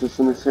horses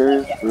in this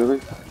area? Really?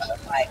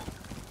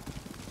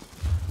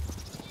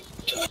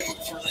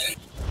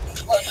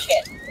 Well,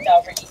 shit. It's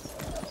already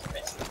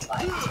Christmas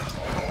lights.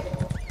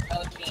 No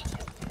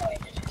changes.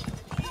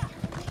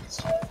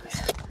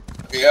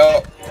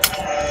 Yep.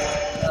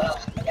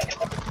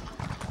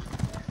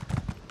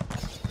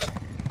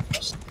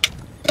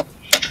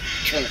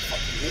 Turn the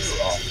fucking mirror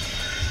off.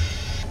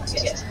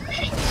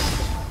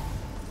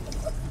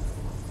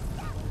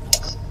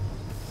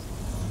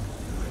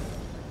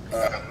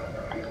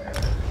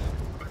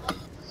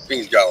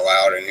 Things got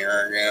loud in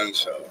here again,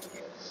 so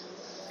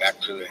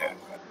back to the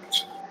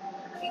headphones.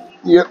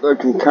 Yep, I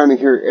can kind of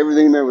hear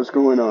everything that was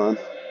going on.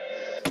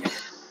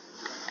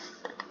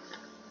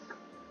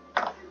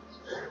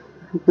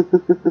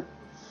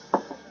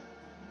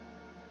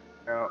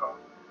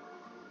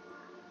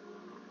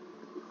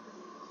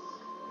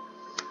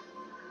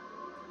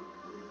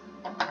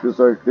 Feels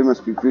like they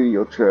must be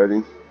video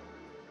chatting.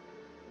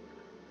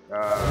 I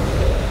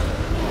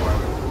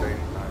was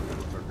FaceTime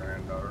with her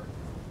granddaughter.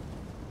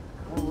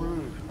 More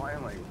rooms,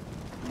 finally.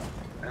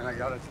 And I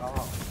got a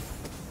doll.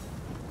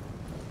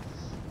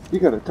 You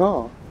got a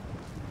doll?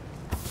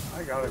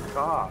 I got a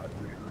doll.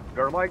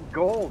 They're like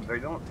gold. They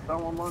don't sell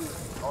them on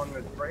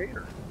the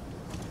trader.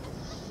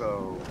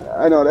 So.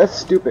 I know, that's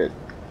stupid.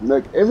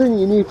 Like, everything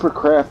you need for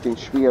crafting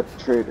should be at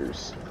the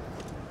traders.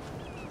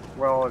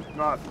 Well, it's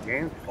not the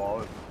game's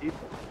fault, it's the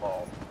people's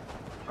fault.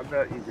 I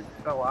bet you could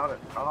sell out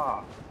at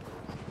top.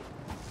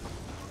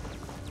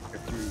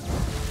 If you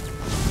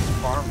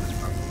farm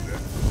something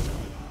good.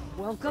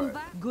 Welcome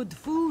back. Good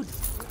food.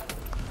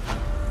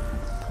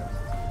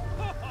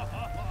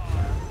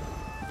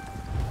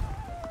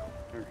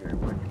 Okay,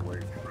 which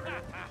way?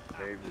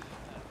 David.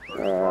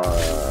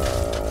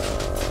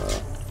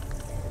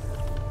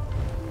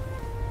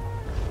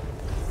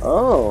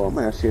 Oh, I'm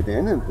actually at the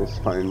end of this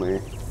finally.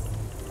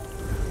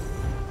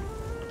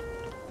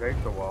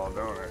 Takes a while,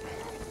 don't it?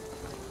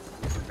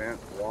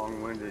 Prevents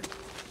long-winded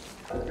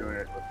doing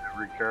it with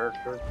every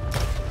character.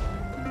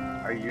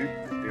 I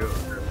used to do it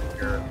with every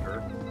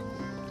character.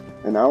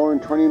 An hour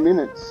and 20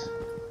 minutes.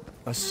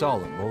 A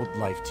solemn old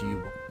life to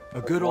you.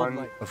 A good old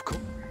life, of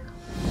course.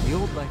 The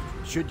old life,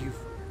 should you...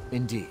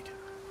 Indeed.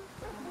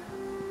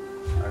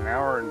 An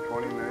hour and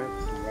 20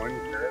 minutes for one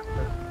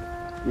character?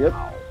 Yep.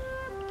 Wow.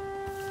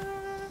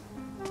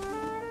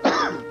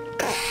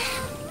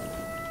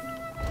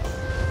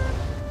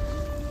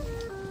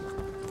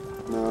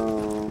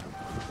 No.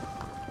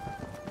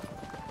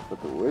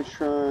 But the wish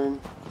shrine.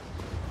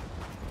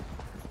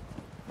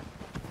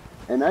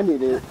 And I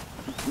need to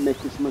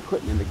make you some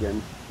equipment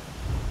again.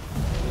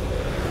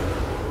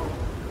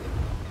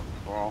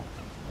 Well,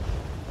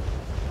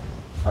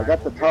 I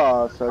got the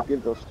toss, so I'll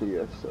give those to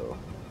you, so.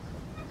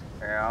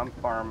 yeah, I'm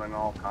farming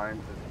all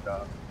kinds of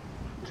stuff.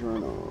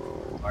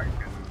 Journal. I can.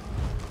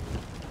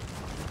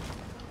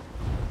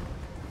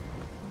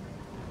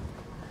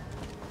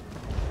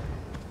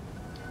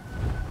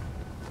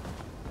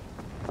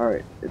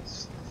 Alright,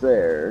 it's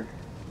there.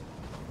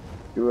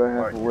 Do I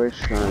have a wish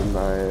shrine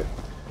by it?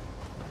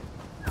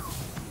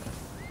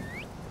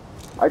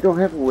 I don't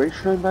have a wish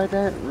shrine by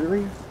that?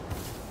 Really?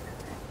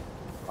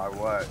 By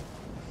what?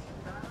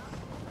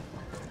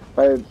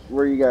 By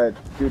where you gotta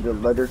do the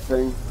letter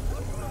thing?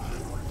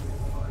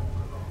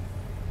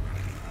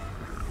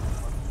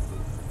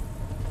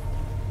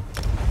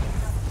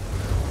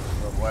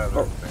 The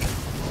weather thing.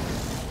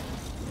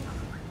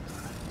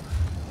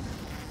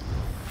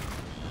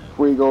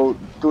 Where you go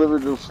deliver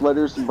those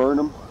letters and burn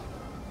them?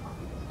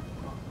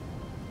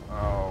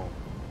 Oh.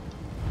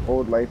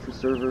 Old lifer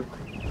server.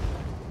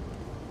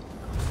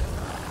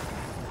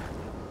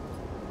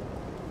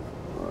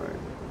 Alright.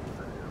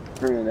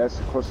 Apparently that's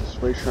the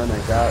closest wish shrine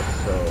I got,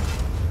 so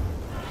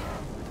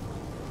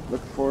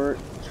look for it,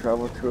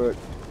 travel to it.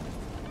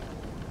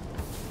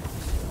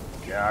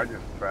 Yeah, I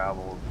just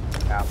traveled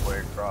halfway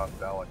across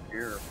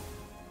Alakir.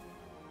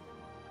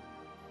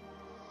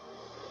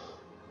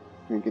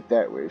 And get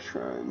that wish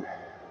shrine.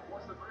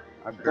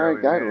 I I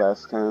died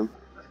last time.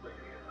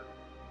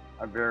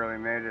 I barely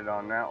made it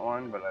on that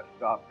one, but I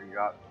stopped and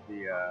got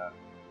the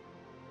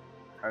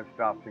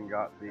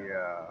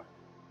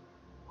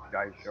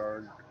dice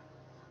shard.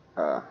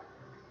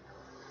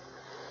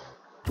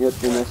 Yep,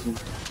 you're missing.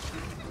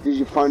 Did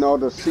you find all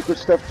the secret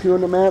stuff too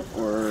on the map,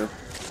 or?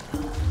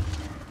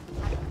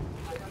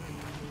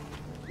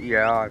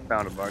 Yeah, I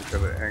found a bunch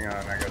of it. Hang on,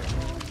 I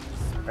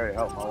gotta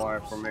help my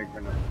wife. We're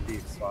making a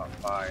beef pot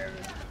pie, and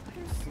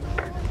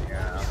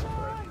yeah,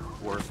 but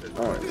it's worth it.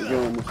 Alright, we're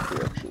going this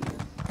direction.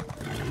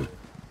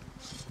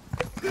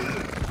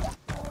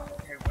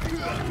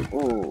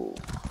 Oh.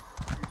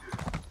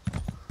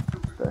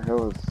 What the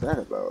hell is that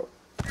about?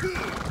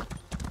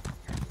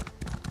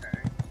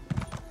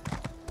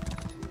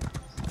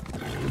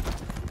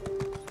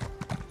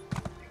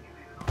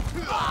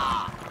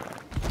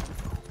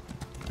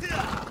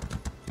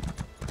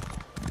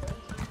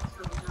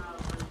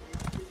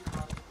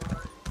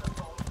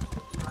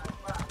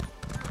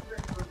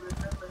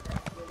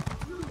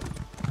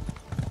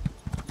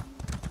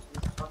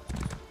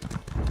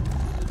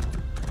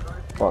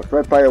 Walked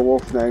right by a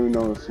wolf, not even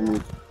noticing me.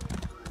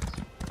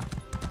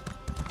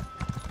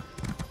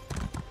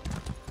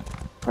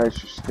 Probably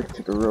should stick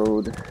to the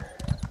road.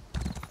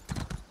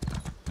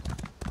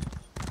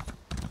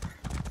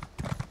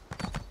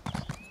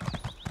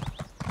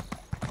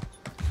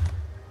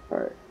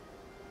 Alright.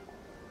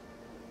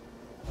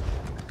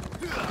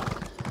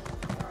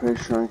 Make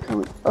sure I'm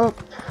coming up.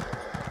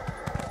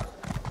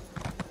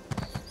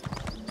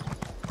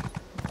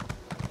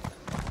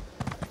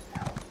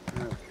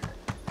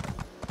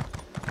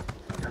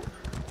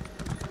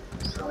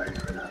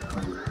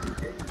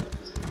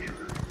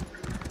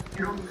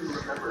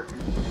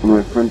 One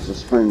of my friends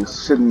is playing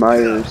Sid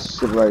Meier's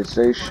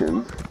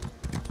Civilization.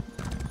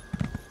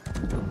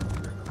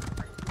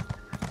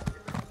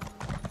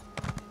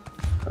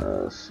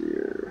 Let's see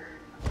here.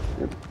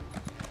 Yep.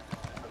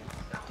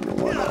 I don't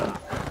wanna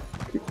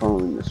keep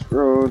following this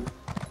road.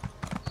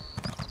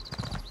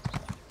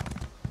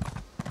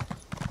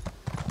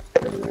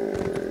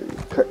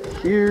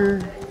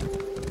 here.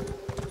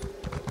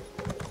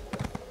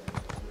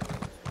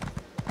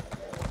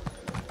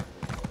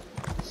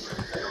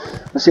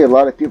 I see a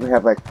lot of people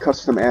have like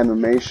custom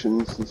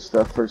animations and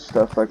stuff for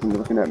stuff like when you're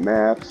looking at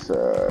maps.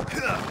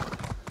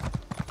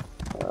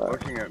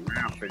 Looking at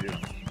maps, they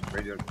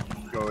just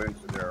go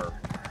into their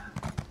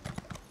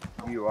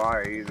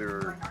UI.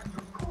 Either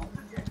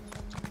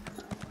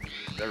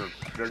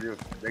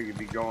they could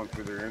be going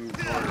through their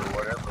inventory or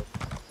whatever.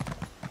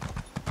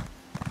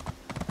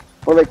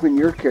 Well, like when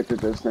your character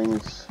does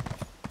things,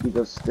 he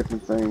does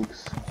different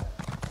things.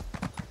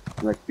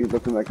 Like be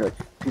looking like a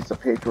piece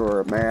of paper or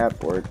a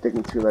map, or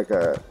digging through like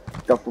a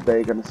duffel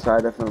bag on the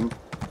side of him.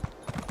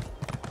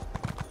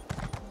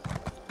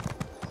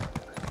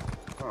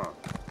 Huh.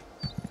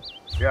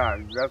 Yeah,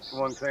 that's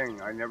one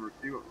thing. I never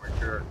see what my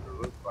character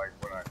looks like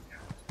when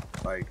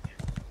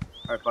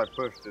if I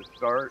push the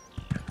start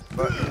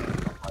button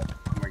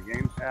on my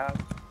gamepad.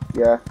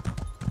 Yeah.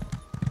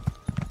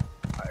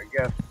 I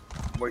guess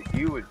what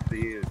you would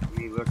see is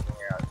me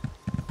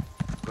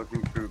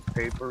looking through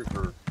papers,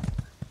 or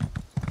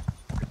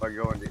if I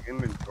go into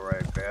inventory,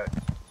 I bet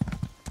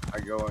I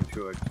go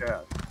into a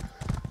chest.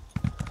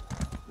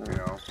 You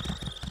know?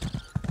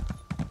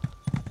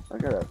 I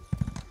gotta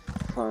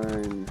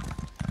find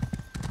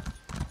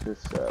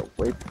this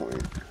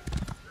waypoint.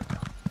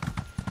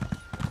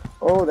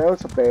 Oh, that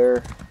was a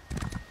bear.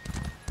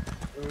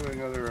 Ooh,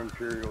 another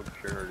Imperial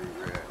charity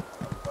red.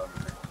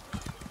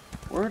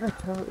 Where the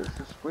hell is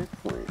this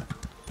waypoint?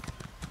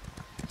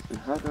 And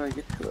how do I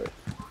get to it?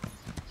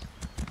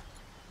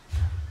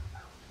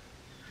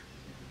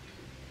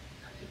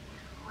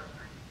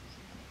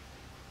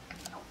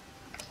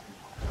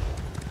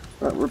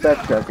 Alright, we're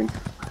backtracking.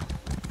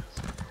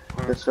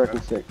 That's so I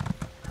can see.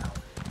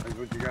 That's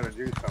what you gotta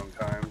do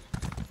sometimes.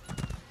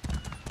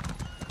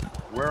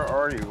 Where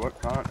are you? What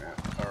continent?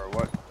 Or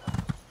what?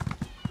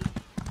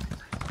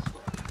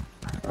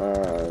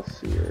 Let's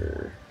see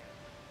here.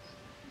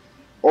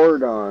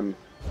 Ordon.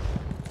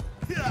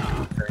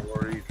 Okay,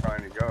 where are you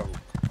trying to go?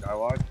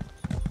 Skywatch?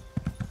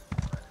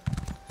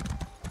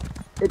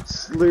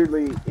 It's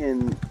literally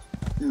in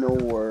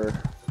nowhere.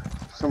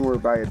 Somewhere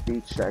by a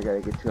beach I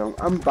gotta get to.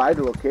 I'm by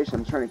the location.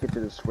 I'm trying to get to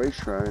this way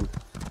shrine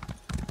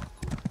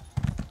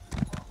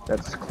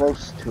that's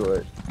close to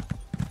it,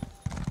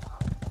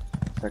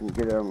 so I can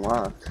get it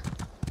unlocked.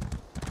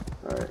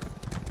 Alright.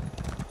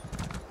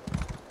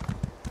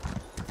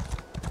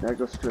 That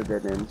goes to a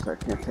dead end, so I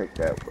can't take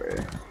that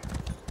way.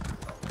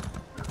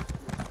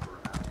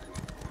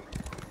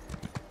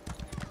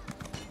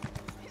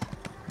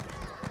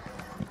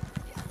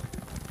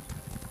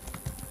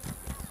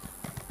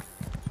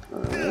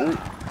 Alright.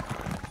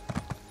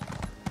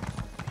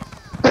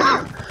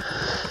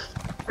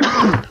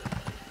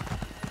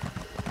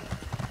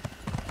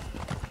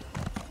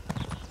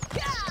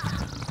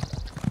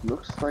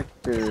 Looks like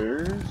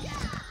there's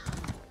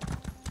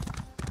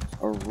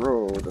a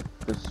road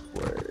this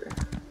way.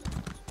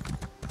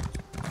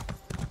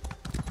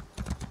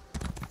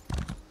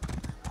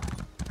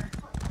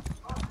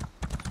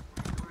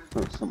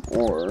 Oh, some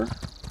ore.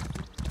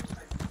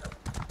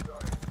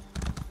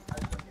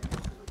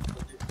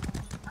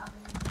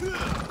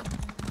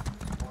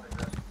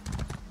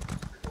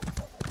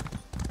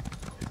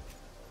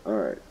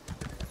 Alright.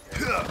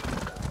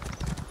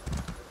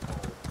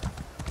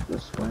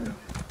 This way.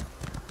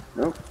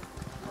 Nope.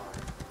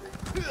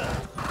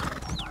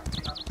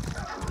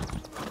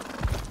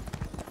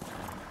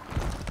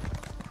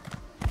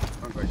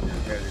 Sounds like you're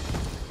headed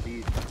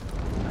east.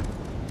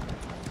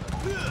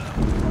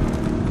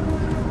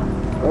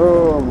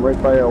 Oh, I'm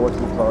right by what's it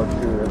called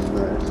too. That's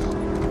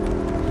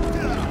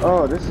nice.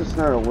 Oh, this is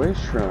not a way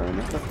shrine.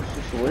 I thought this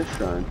was a way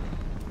shrine.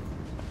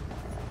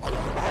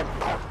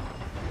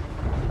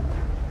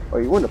 Oh,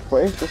 you want to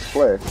play? Let's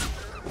play.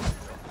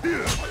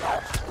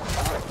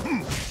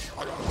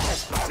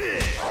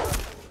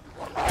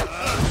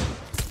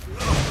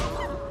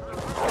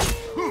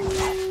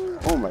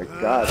 Oh my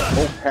god, a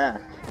whole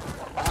pack.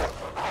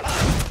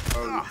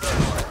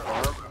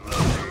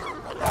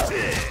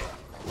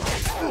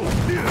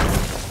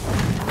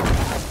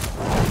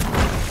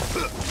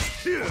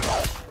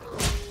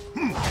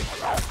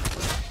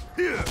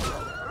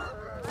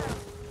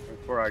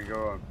 That's where I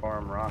go and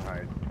farm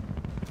rawhide.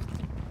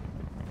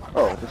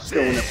 Oh, they're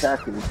still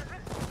attacking.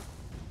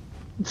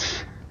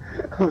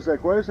 I was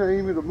like, why is that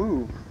even a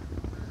move?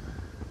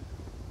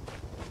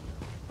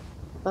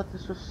 I thought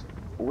this was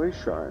a way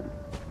shrine.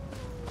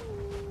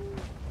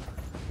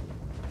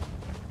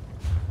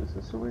 Is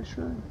this a way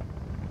shrine?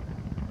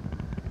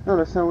 No,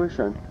 that's not a way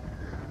shrine.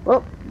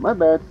 Well, my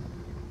bad.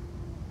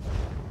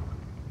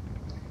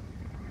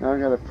 Now I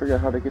gotta figure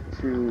out how to get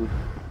to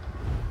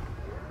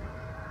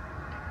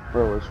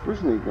where I was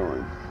originally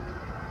going.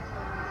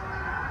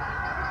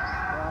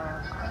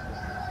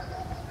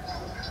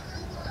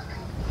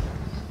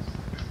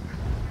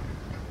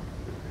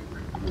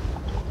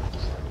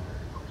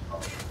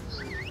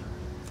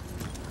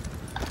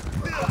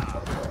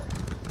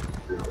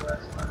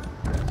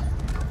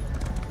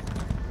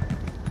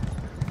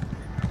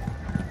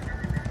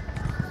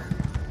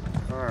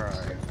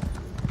 Alright.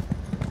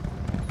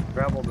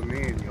 Travel to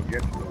me and you'll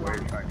get to the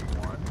wayside you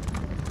want.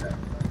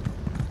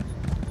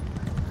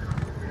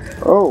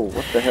 Oh,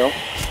 what the hell?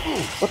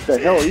 What the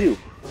hell are you?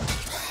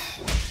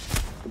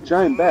 A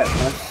giant bat,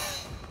 huh?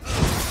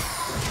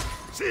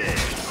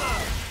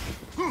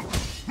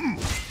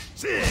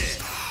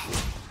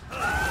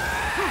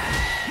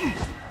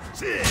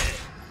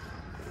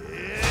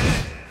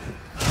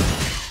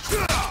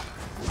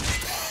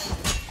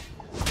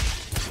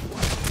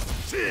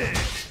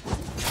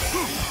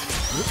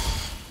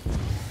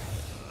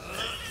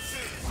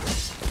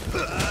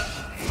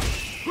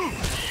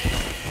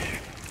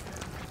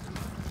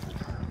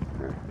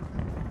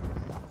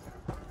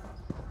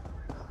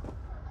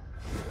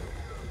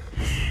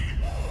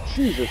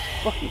 Jesus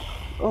fucking...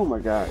 Oh my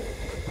god.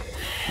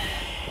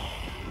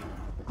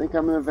 I think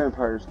I'm in a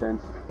vampire's den.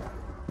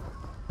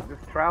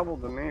 Just travel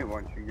to me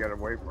once you get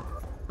away from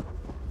her.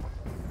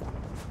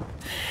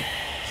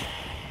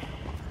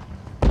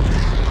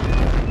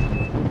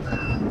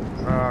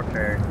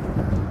 Okay.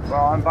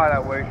 Well, I'm by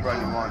that way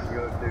shrine you want to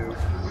go to.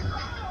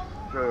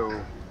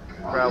 So,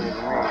 travel to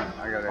me.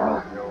 I gotta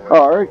help you away. Oh, I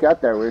already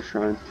got that way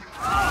shrine.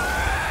 Oh.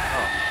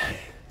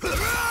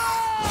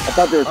 I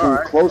thought there was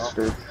something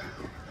closer.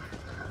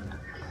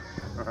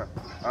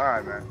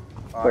 Alright, man.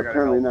 But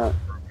apparently not.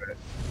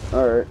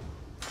 Alright.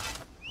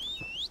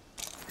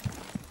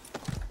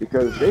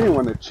 Because they didn't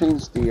want to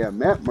change the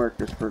map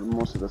markers for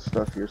most of the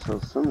stuff here, so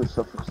some of the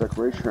stuff looks like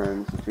race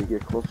shrines if you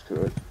get close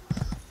to it.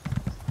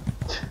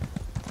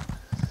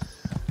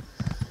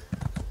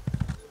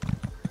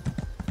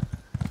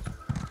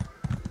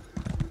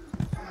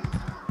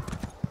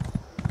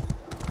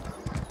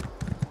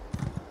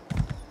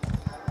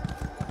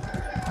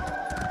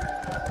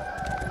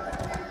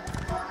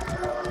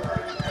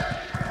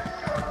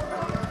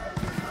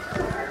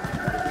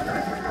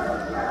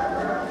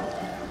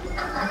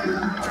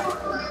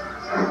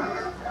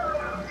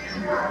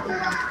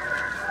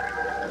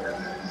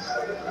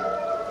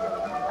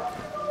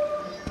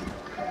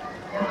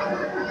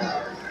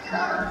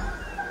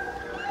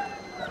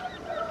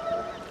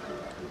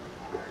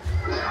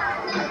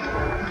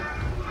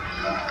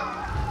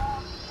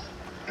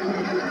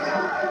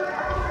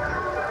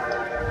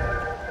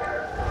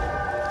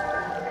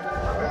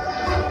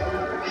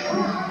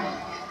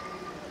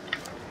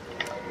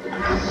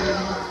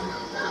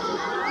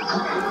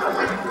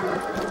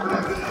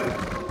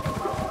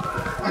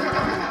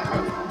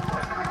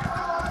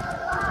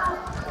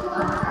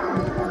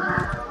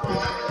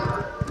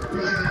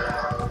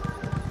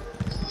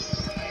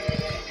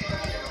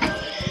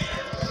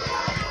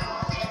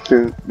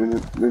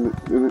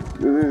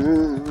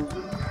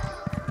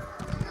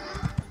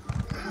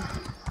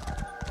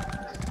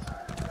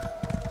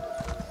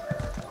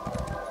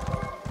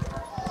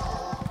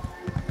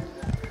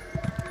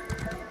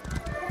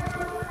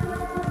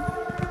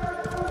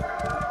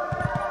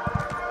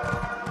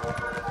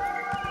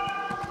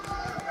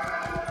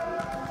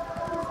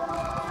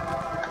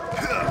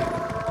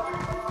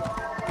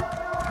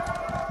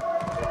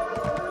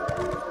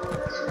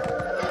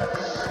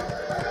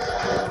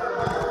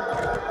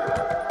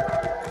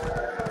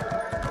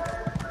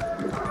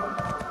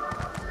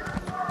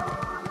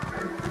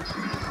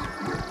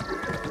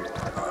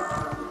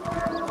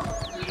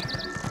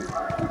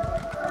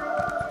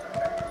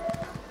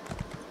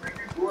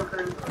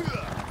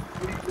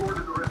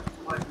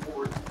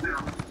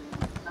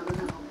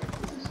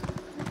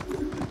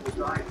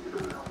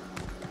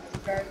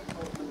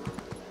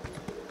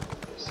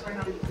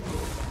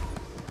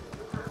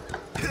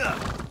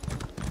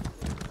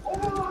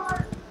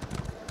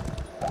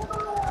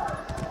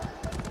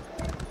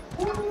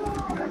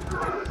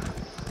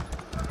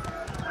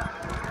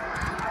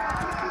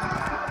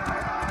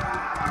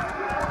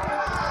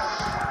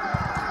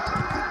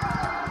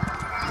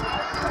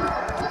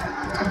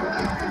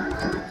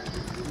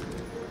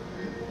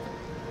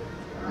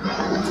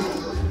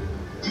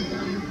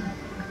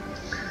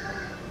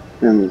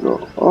 Then we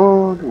go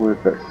all the way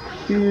back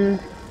here.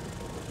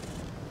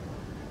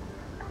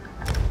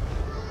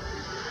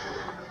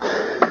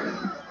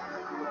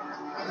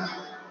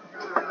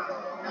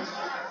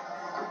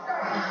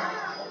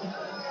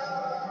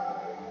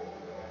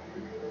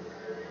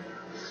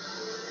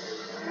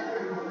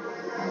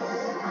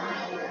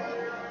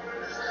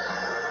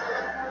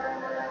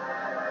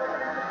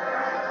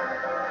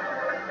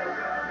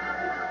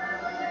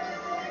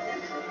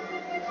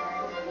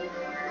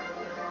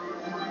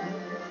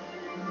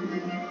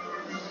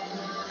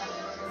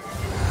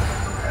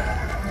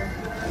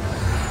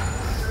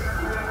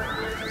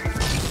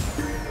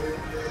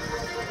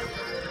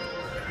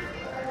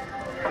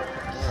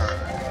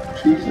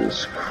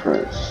 Jesus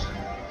Christ.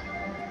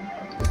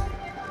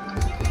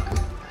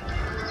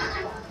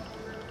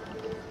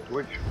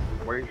 Which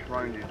way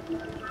shrine did you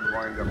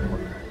wind up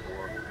looking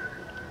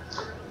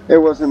for? It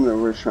wasn't a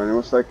race shrine, it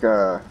was like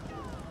a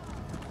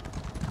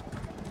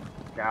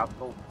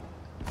castle?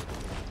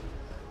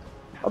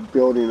 A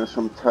building of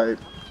some type.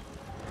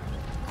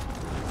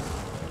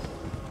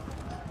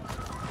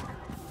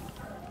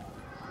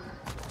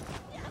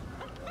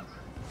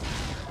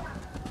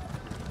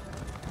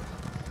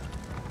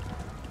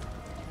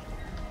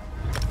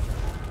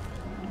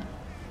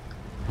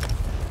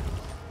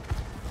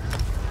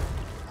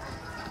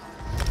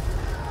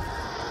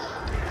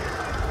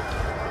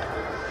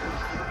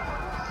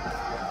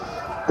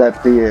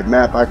 that the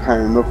map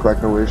icon looked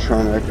like a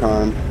restaurant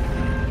icon.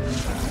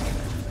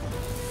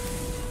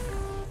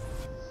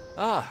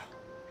 Ah,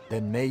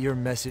 then may your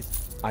message...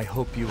 I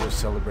hope you will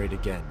celebrate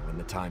again when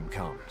the time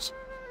comes.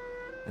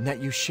 And that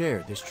you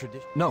share this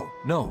tradition... No,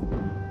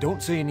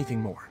 don't say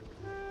anything more.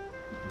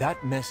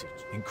 That message,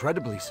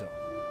 incredibly so.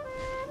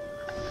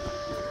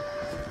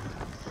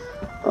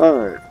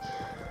 Alright.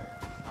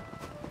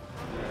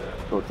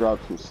 Go drop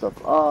some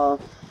stuff off.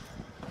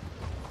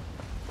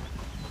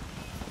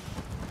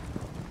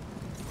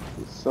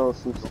 Sell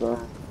some stuff.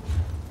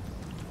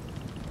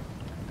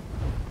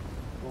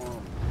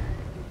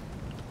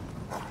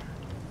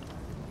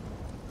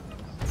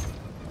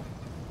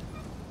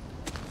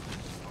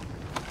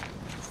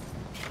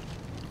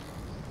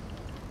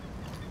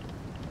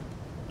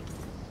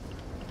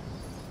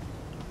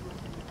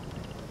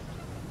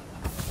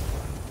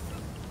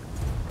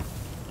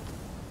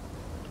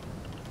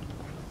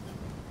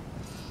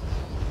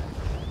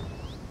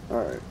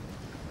 Alright.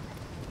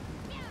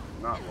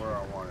 Not where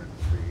I wanted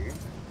to be.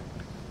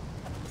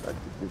 Back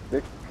to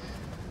Vic.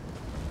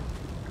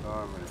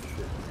 I'm gonna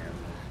shit can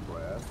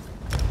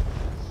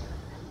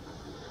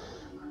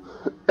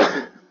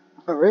this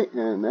Alright,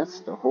 and that's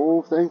the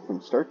whole thing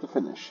from start to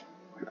finish.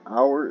 An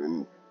hour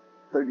and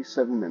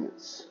 37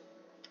 minutes.